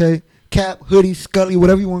 Okay, cap, hoodie, Scully,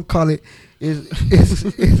 whatever you want to call it, is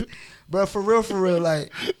bruh, for real,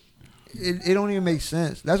 like. It don't even make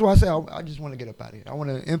sense. That's why I say I just want to get up out of here. I want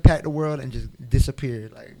to impact the world and just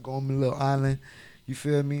disappear. Like, go on my little island. You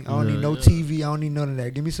feel me? I don't need no TV. I don't need none of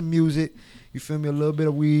that. Give me some music. You feel me? A little bit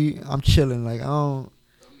of weed. I'm chilling. Like, I don't.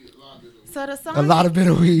 So the song. A lot of bit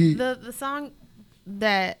of weed. The song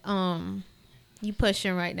that you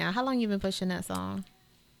pushing right now. How long you been pushing that song?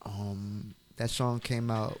 That song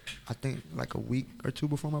came out, I think, like a week or two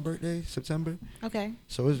before my birthday, September. Okay.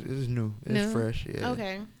 So it's new. It's fresh. Yeah.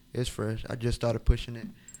 Okay. It's fresh. I just started pushing it.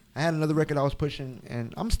 I had another record I was pushing,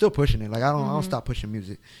 and I'm still pushing it. Like, I don't stop pushing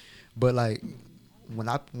music. But like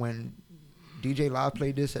when DJ Live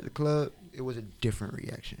played this at the club, it was a different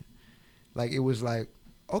reaction. Like, it was like,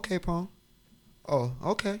 okay, Pong. Oh,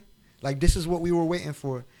 okay. Like, this is what we were waiting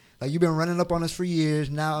for. Like, you've been running up on us for years.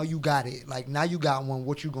 Now you got it. Like, now you got one.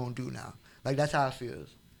 What you gonna do now? Like, that's how it feels,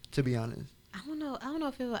 to be honest. I don't know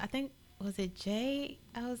if it was, I think, was it Jay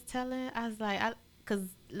I was like, because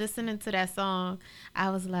listening to that song,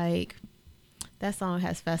 I was like, that song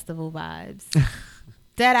has festival vibes.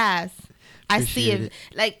 Dead ass. I see it.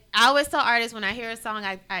 Like, I always tell artists when I hear a song,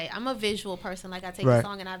 I'm a visual person. Like, I take a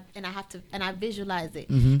song and I visualize it.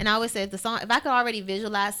 And I always say, if I could already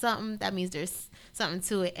visualize something, that means there's something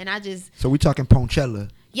to it. And I just. So we talking Ponchella.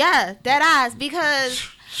 Yeah, dead ass, because.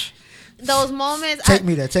 Those moments. Take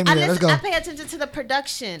me there. Let's go. I pay attention to the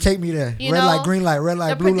production. Take me there. Red light, green light, red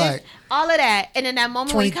light, blue light. All of that. And then that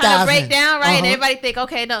moment when you kind of break down, right? And everybody think,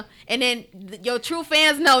 okay, no. And then your true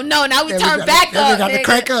fans know, no, now we turn back up. Got to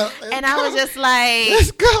crank up. And I was just like.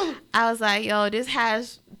 Let's go. I was like, yo, this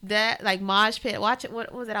has that, like, Mosh Pit. Watch it.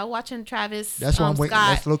 What was it? I was watching Travis. That's why I'm waiting.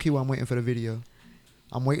 That's low key why I'm waiting for the video.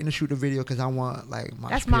 I'm waiting to shoot the video because I want like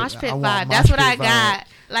that's mosh pit vibe. That's what I got.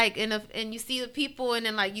 Like and you see the people, and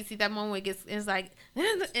then like you see that moment where it's like,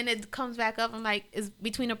 and it comes back up. I'm like, it's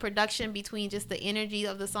between the production, between just the energy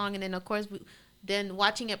of the song, and then of course then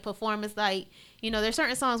watching it perform. It's like, you know, there's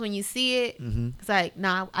certain songs when you see it, it's like,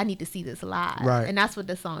 nah, I need to see this live, right? And that's what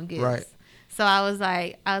the song gives, right? So I was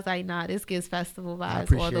like, nah, this gives festival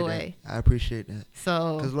vibes all the way. I appreciate that.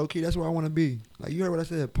 So, because low key, that's where I want to be. Like you heard what I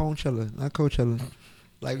said, Ponchella, not Coachella.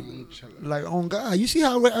 Like on God, you see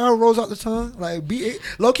how it rolls out the tongue? Like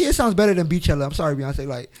low key, it sounds better than Beachella. I'm sorry, Beyonce.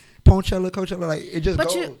 Like Ponchella, Coachella, like it just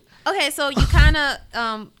goes. Okay, so you kind of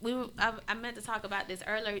I meant to talk about this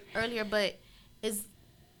earlier, but is,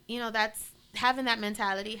 you know, that's having that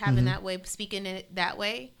mentality, having that way, speaking it that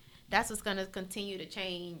way. That's what's gonna continue to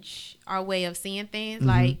change our way of seeing things.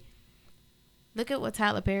 Like, look at what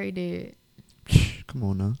Tyler Perry did. Come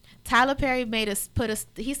on now. Tyler Perry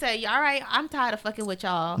he said, all right, I'm tired of fucking with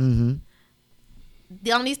y'all. On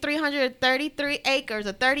these 333 acres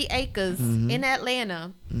or 30 acres in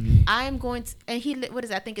Atlanta, I am going to, and what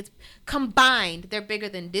is that? I think it's combined. They're bigger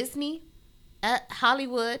than Disney,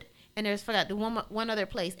 Hollywood, and there's the one other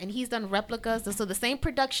place. And he's done replicas. So the same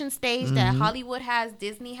production stage that Hollywood has,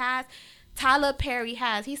 Disney has, Tyler Perry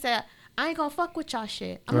has. He said, I ain't gonna fuck with y'all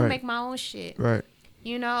shit. I'm gonna make my own shit. Right.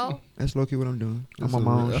 You know? That's low-key what I'm doing. I'm on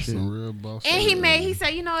my own shit. Some real boss. And he said,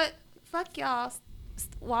 you know what? Fuck y'all.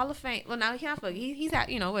 Wall of Fame. Well, now he can't fuck. He's out,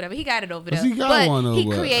 you know, whatever. He got it over there. He got one over. He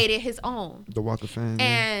created his own. The Walk of Fame.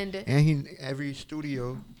 And every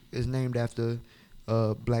studio is named after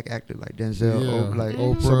a black actor like Denzel or like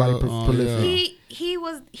Oprah, somebody prolific.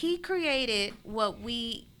 He created what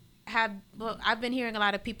we have. Well, I've been hearing a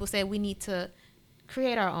lot of people say we need to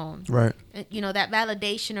create our own. Right. You know, that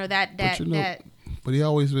validation or that But he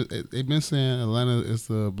always, they've been saying Atlanta is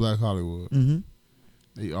the Black Hollywood.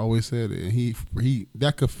 He always said it, and he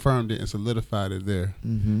that confirmed it and solidified it there.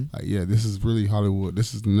 Like, yeah, this is really Hollywood.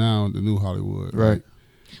 This is now the new Hollywood. Right.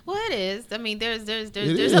 Well, it is. I mean, there's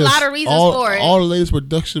a lot of reasons for it. All the latest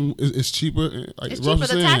production is cheaper. Like it's cheaper.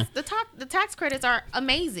 The tax credits are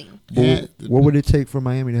amazing. What would it take for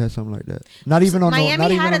Miami to have something like that? Not even on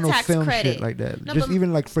no film credit. Shit like that. No, just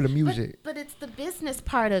even like for the music. But it's the business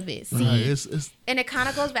part of it. See, and it kind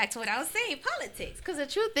of goes back to what I was saying, politics. Because the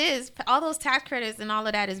truth is, all those tax credits and all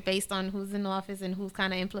of that is based on who's in office and who's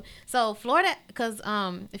kind of influence. So Florida, because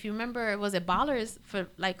if you remember, was it Ballers for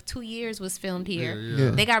like 2 years was filmed here.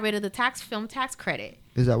 Yeah. They got rid of the film tax credit.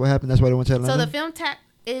 Is that what happened? That's why they went to Atlanta? So the film tax,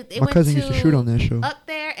 my cousin used to shoot on that show. Up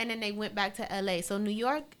there, and then they went back to LA. So New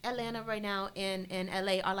York, Atlanta right now, and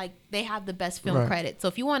LA are like, they have the best film credit. So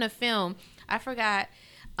if you want to film, I forgot,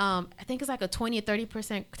 I think it's like a 20 or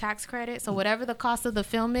 30% tax credit. So whatever the cost of the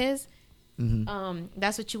film is,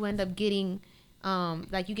 that's what you end up getting.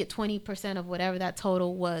 Like you get 20% of whatever that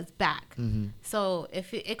total was back. So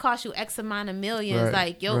if it costs you X amount of millions,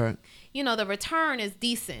 like you know, the return is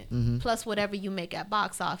decent plus whatever you make at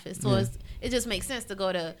box office. So it just makes sense to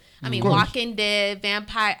go to. I mean, Walking Dead,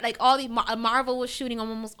 Vampire, like all the Marvel was shooting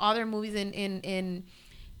almost all their movies in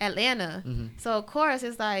Atlanta. So of course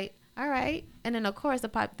it's like, all right, and then of course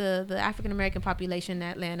the African American population in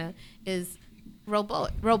Atlanta is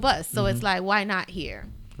robust. So it's like, why not here?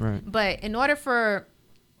 Right. But in order for,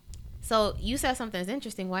 so you said something that's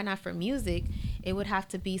interesting. Why not for music? It would have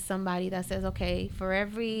to be somebody that says, okay, for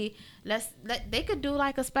every, they could do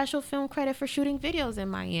like a special film credit for shooting videos in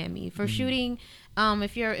Miami, for shooting,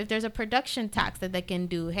 if there's a production tax that they can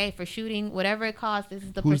do, hey, for shooting whatever it costs, this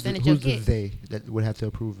is the percentage you'll get. Who's the they that would have to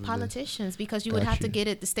approve of Politicians, because you would have to get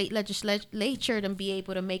it, the state legislature to be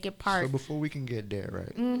able to make it part. So before we can get there,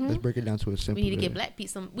 right, let's break it down to a simple. We need to get black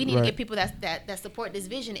people, we need to get people that support this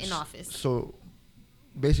vision in office. So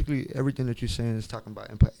basically everything that you're saying is talking about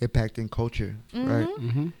impacting culture, right?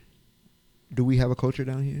 Do we have a culture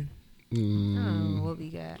down here? What we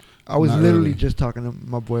got? I was literally just talking to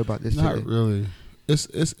my boy about this Not today. really.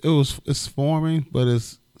 It's forming, but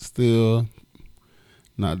it's still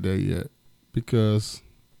not there yet because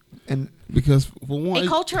for one, a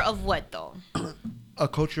culture of what though? A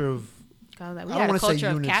culture of. We I got don't a want to say culture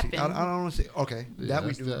of unity. capping. I don't want to say okay. Yeah, that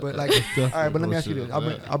we do, that- but like, all right. But let me ask you this.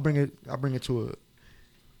 I'll bring it to a.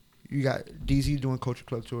 You got DZ doing culture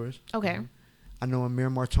club tours. Okay. I know Amir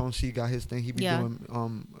Martonsi got his thing. He be doing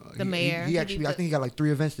the mayor. He actually, I think he got like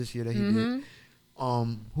 3 events this year that he did.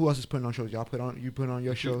 Who else is putting on shows? You put on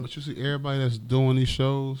your shows. But you see, everybody that's doing these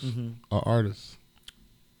shows are artists.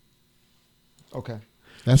 Okay.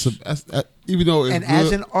 That's even though it's and good,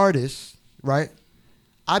 as an artist, right?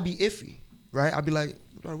 I'd be iffy, right? I'd be like,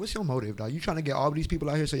 bro, what's your motive, dog? You trying to get all these people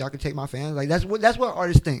out here so y'all can take my fans? Like that's what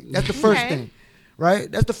artists think. That's the first thing,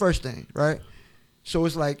 right? That's the first thing, right? So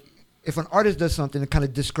it's like if an artist does something, it kind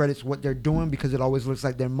of discredits what they're doing because it always looks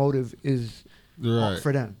like their motive is Right.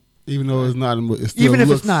 for them. Even though it's not, it still Even if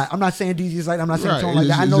looks, it's not, I'm not saying DZ's like, I'm not saying Right. something like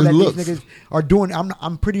that. I It know that just these looks. niggas are doing.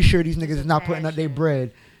 I'm pretty sure these niggas is not putting up their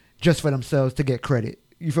bread just for themselves to get credit.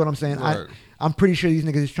 You feel what I'm saying? Right. I'm pretty sure these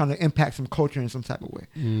niggas is trying to impact some culture in some type of way,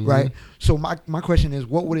 Mhm. right? So my question is,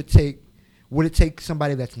 what would it take? Would it take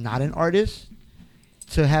somebody that's not an artist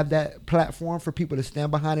to have that platform for people to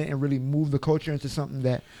stand behind it and really move the culture into something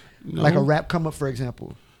that, No. like a rap come up, for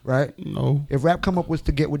example, right? No. If rap come up was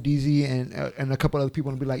to get with DZ and a couple other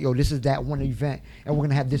people and be like, yo, this is that one event, and we're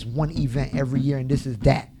gonna have this one event every year, and this is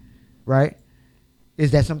that, right?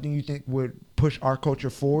 Is that something you think would push our culture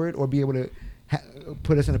forward, or be able to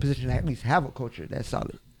put us in a position to at least have a culture that's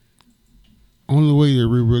solid? Only way that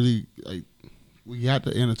we really like, we got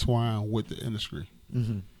to intertwine with the industry,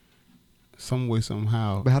 Mm-hmm. some way,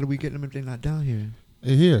 somehow. But how do we get them if they're not down here?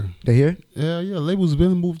 They're here. They here? Yeah. Labels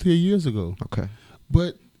been moved here years ago, Okay,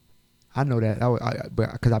 but I know that.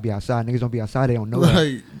 But because I be outside, niggas don't be outside. They don't know that.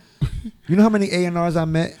 like, You know how many A&Rs I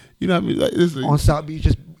met you know what I mean? Like, this is, on South Beach,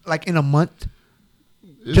 just like in a month,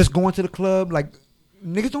 it's- just going to the club. Like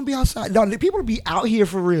niggas don't be outside. No, people be out here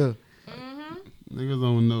for real. niggas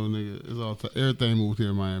don't know, nigga. It's all everything moved here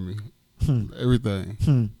in Miami. Everything.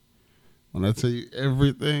 Hmm. When I tell you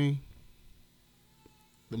everything,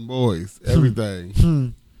 the boys, everything. Hmm.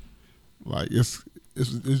 Like it's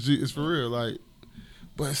for real. Like,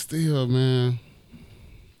 but still, man,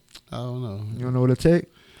 I don't know. You don't know what it take?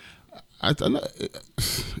 I know.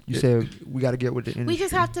 You said we got to get with the industry. We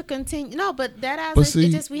just have to continue. No, but that as But it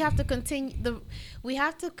see- just we have to continue we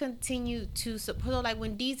have to continue to support. So like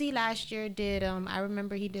when DZ last year did, I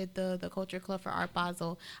remember he did the Culture Club for Art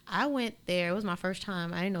Basel. I went there. It was my first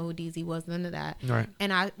time. I didn't know who DZ was. None of that. Right.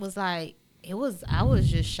 And I was like, I was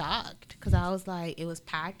just shocked because I was like, it was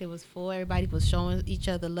packed. It was full. Everybody was showing each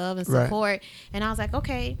other love and Right. support. And I was like,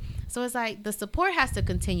 okay. So it's like the support has to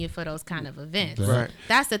continue for those kind of events. Right.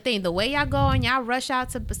 That's the thing. The way y'all go and y'all rush out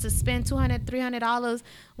to spend $200, $300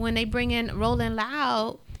 when they bring in Rolling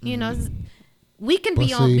Loud, you know, we can But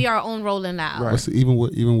see- be our own Rolling Loud. Right. But see, even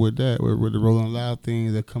with that, with the Rolling Loud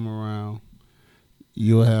thing that come around,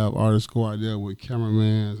 you'll have artists go out there with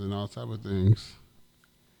cameramans and all type of things,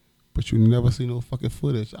 but you never see no fucking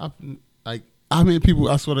footage. I mean, people.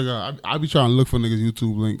 I swear to God, I be trying to look for niggas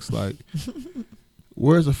YouTube links. Like,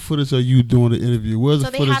 where's the footage of you doing the interview? Where's So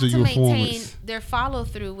the they footage have of to your maintain performance? their follow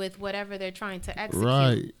through with whatever they're trying to execute.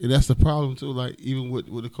 Right, and that's the problem too. Like even with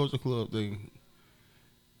the Culture Club thing,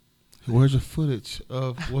 where's the footage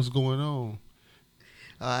of what's going on?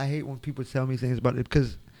 I hate when people tell me things about it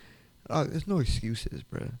because there's no excuses,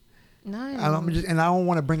 bro. No. And I don't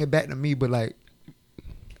want to bring it back to me, but like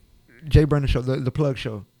Jay Brenner show, the plug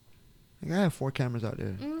show. Like, I had 4 cameras out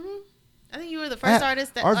there. Mm-hmm. I think you were the first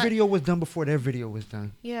artist that our video was done before their video was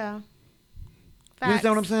done. Yeah. You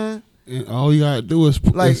understand what I'm saying? And all you gotta do is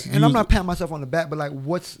Like, is and I'm use- not patting myself on the back, but like,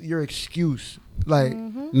 what's your excuse? Like,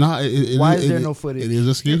 Nah, Why is there no footage? It is an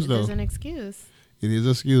excuse though. There's an excuse. It is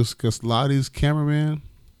an excuse because a lot of these cameramen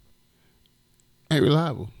ain't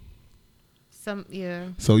reliable. Yeah.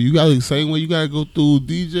 So you gotta same way you gotta go through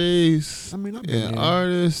DJs I mean, I've been and there.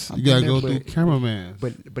 artists. I've You been gotta there, go through but- cameramans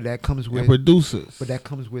but that comes and with producers. But that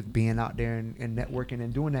comes with being out there and networking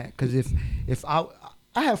and doing that. Because if I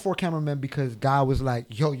had 4 cameramen because God was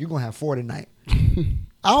like, yo, you're gonna have 4 tonight.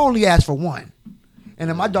 I only asked for 1, and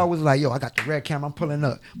then my dog was like, yo, I got the red camera, I'm pulling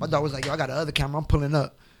up. My dog was like, yo, I got the other camera, I'm pulling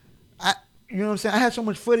up. You know what I'm saying? I had so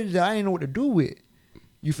much footage that I didn't know what to do with.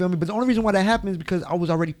 You feel me? But the only reason why that happened is because I was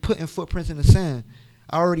already putting footprints in the sand.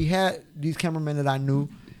 I already had these cameramen that I knew.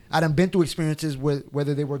 I done been through experiences with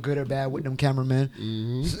whether they were good or bad with them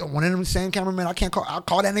cameramen. So one of them same cameramen, I'll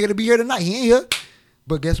call that nigga to be here tonight. He ain't here.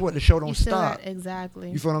 But guess what? The show don't You still stop.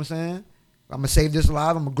 exactly. You feel what I'm saying? I'm gonna save this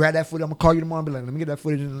live. I'm gonna grab that footage. I'm gonna call you tomorrow and be like, let me get that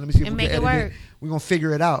footage and let me see if And we make can it edit work. it. We're gonna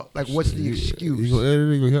figure it out. Like, what's the excuse? You gonna edit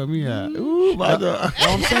it? You gonna help me out? Ooh, my dog. You know what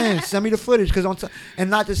I'm saying? Send me the footage because and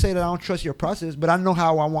not to say that I don't trust your process, but I know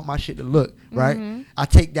how I want my shit to look, right? Mm-hmm. I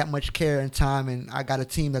take that much care and time, and I got a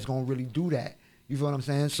team that's gonna really do that. You feel what I'm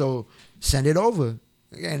saying? So send it over,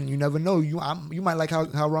 and you never know. You might like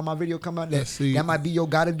how raw my video come out. That might be your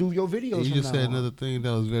gotta do your videos. You from just now said on. another thing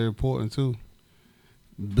that was very important too.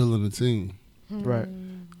 Building a team. Right.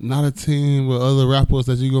 Not a team with other rappers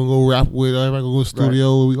that you gonna go rap with. Everybody gonna go to the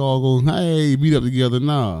studio. We all go, hey, meet up together.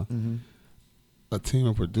 Nah. Mm-hmm. A team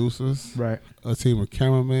of producers. Right. A team of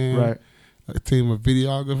cameramen. Right. A team of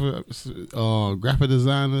videographers, graphic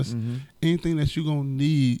designers. Mm-hmm. Anything that you gonna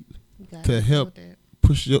need You gotta to help build it.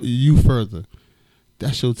 push you further.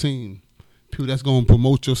 That's your team. people that's gonna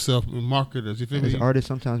promote yourself and marketers. You feel As me? artists,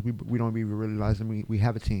 sometimes we don't even realize that we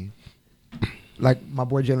have a team. Like my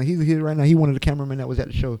boy Jalen, he's here right now. He one of the cameramen that was at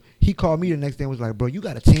the show. He called me the next day and was like, "Bro, you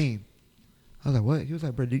got a team." I was like, "What?" He was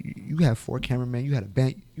like, "Bro, you have 4 cameramen. You had a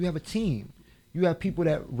band. You have a team. You have people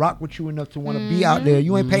that rock with you enough to want to be out there.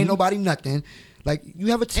 You ain't paying nobody nothing. Like you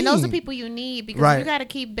have a team." And those are people you need because Right. you got to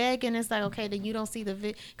keep begging. It's like, okay, then you don't see the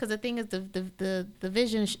because the thing is the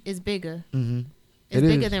vision is bigger. Mm-hmm. It's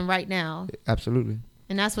bigger than right now. Absolutely.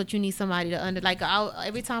 And that's what you need somebody to under. Like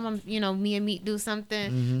every time I'm, me and Meat do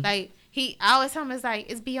something, like I always tell him it's like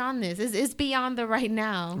it's beyond this. It's beyond the right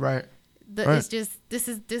now. Right. Right. It's just this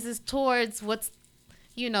is towards what's,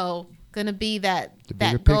 gonna be that goal,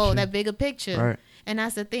 picture. that bigger picture. Right. And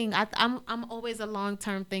that's the thing. I'm always a long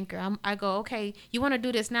term thinker. I go, okay, you want to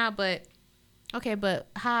do this now, but okay, but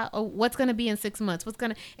how? What's gonna be in 6 months?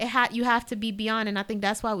 You have to be beyond. And I think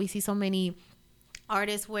that's why we see so many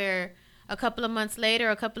artists where a couple of months later,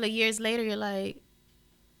 a couple of years later, you're like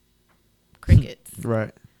crickets.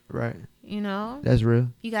 Right. Right. That's real.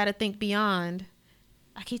 You got to think beyond.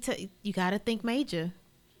 I keep telling you got to think major.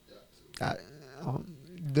 I don't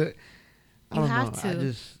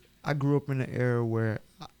know. I grew up in an era where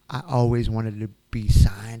I always wanted to be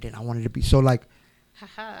signed, and I wanted to be so like.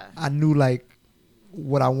 I knew like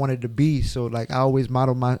what I wanted to be, so like I always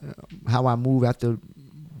modeled how I move after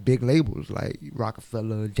big labels like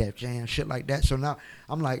Rockefeller, Def Jam, shit like that. So now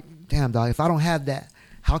I'm like, damn dog, if I don't have that,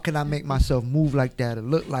 how can I make myself move like that or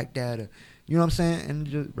look like that? Or, you know what I'm saying? And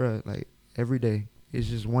just, bro, like every day, it's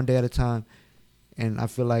just one day at a time. And I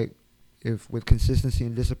feel like if with consistency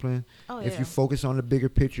and discipline, if you focus on the bigger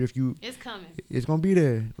picture, it's coming. It's gonna be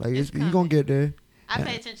there. Like you're gonna get there. I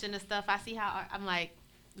pay attention to stuff. I see how I'm like,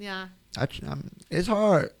 yeah. It's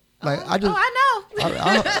hard. Like I know.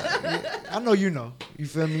 I know you know. You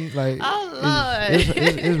feel me? Like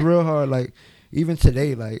it's real hard. Like even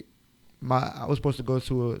today, like I was supposed to go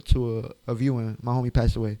to a viewing. My homie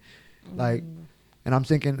passed away. Like, and I'm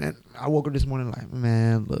thinking, and I woke up this morning like,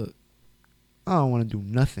 man, look, I don't want to do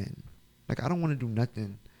nothing. Like I don't want to do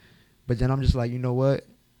nothing. But then I'm just like, you know what?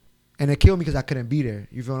 And it killed me because I couldn't be there.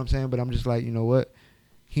 You feel what I'm saying? But I'm just like, you know what?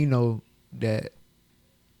 He know that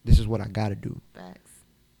this is what I gotta do. Facts.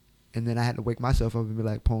 And then I had to wake myself up and be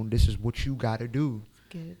like, Pone, this is what you gotta do.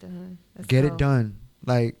 Get it done. Get it done.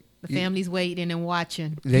 Like the family's waiting and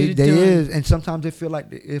watching. They is, and sometimes it feels like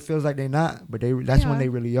they're not, but that's when they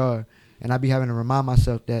really are. And I be having to remind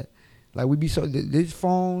myself that, like we be so these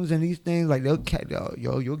phones and these things, like you'll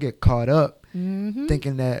get caught up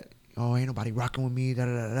thinking that ain't nobody rocking with me,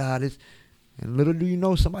 this, and little do you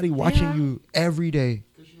know somebody watching you every day.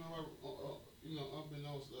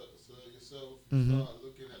 Start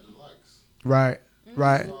looking at the likes. Right.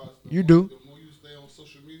 You do. The more you stay on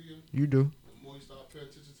social media, you do. The more you start paying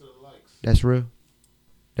attention to the likes. That's real.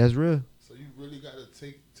 So you really got to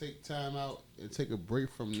take time out and take a break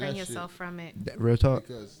from Train yourself from it. Real talk.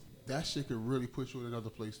 Because that shit could really put you in another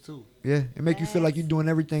place too. Yeah, it make you feel like you're doing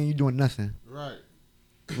everything, you're doing nothing. Right.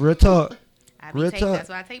 Real talk. That's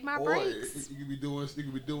why I take my breaks. You could be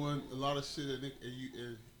doing a lot of shit and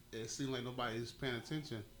it seems like nobody's paying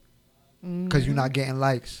attention. Because you're not getting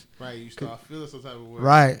likes. Right, you start feeling some type of way.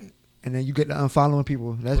 Right. And then you get to unfollowing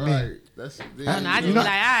people. That's me. That's you know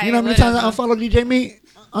how many times I unfollow DJ Meat?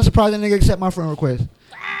 I'm surprised that nigga accept my friend request.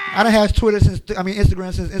 I done had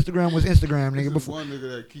Instagram since Instagram was Instagram, nigga. Before one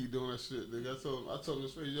nigga that keep doing that shit, nigga. I told him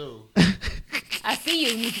straight, yo. I see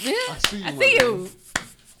you. I see you.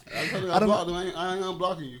 I ain't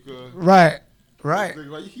unblocking you, cuz. Right. Like,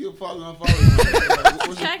 you keep following.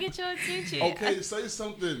 Try to get your attention. Okay, say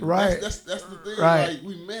something. Right. That's the thing. Right. Like,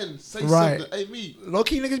 we men, say something. Hey, me. Low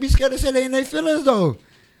key niggas be scared to say they in their feelings, though.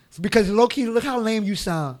 Because low key, look how lame you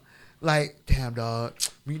sound. Like, damn, dog,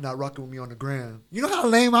 me not rocking with me on the gram. You know how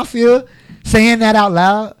lame I feel saying that out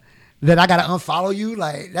loud? That I gotta unfollow you?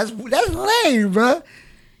 Like, that's lame, bro.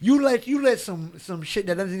 You let some shit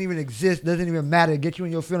that doesn't even exist, doesn't even matter, get you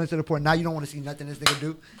in your feelings to the point now you don't want to see nothing this nigga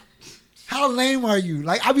do. How lame are you?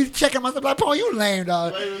 Like, I be checking myself like, Paul, you lame,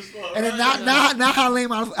 dog. And then now how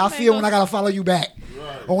lame I feel when I gotta follow you back.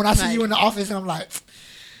 Right. Or when I see you in the office and I'm like,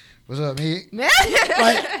 what's up, me?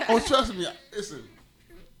 Like, trust me, listen.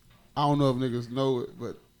 I don't know if niggas know it,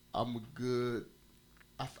 but I'm a good.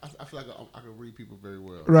 I feel like I can read people very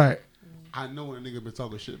well. Right. I know when a nigga been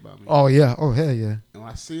talking shit about me. Oh yeah. Oh hell yeah. And when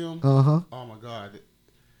I see them, oh my god,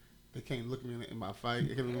 they can't look me in my fight.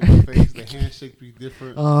 They can't look me in my face. The handshake be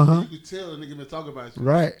different. You can tell the nigga been talking about you.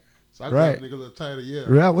 Right. So I got a nigga a little tighter. Yeah.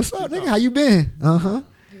 Right. What's up, nigga? How you been?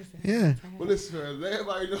 Yeah. Well, listen, let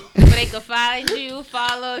everybody know. Where they can find you,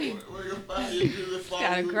 follow you. Where you can find you, you can follow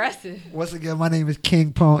Got you. aggressive. Once again, my name is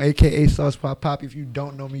King Pone, aka Sauce Pop Pop. If you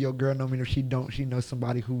don't know me, your girl know me. If she don't, she knows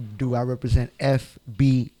somebody who do. I represent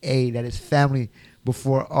FBA. That is family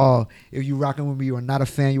before all. If you rocking with me, you are not a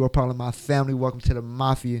fan. You are part of my family. Welcome to the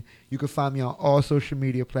Mafia. You can find me on all social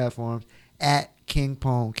media platforms at King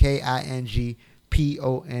Pone, KingPone.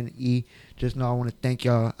 Just know I want to thank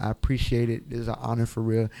y'all. I appreciate it. This is an honor for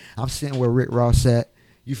real. I'm sitting where Rick Ross at.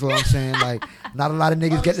 You feel what I'm saying? Like, not a lot of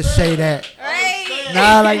niggas get to say that. Right.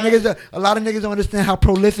 Nah, like niggas, a lot of niggas don't understand how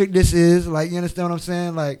prolific this is. Like, you understand what I'm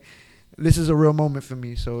saying? Like, this is a real moment for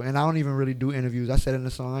me. So, and I don't even really do interviews. I said in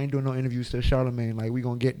the song, I ain't doing no interviews to Charlamagne. Like, we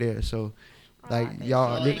gonna get there. So, like,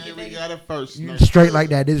 y'all, We got it first. you straight like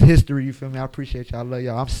that. This is history. You feel me? I appreciate y'all. I love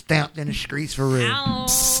y'all. I'm stamped in the streets for real. Ow.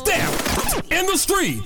 Stamped in the street.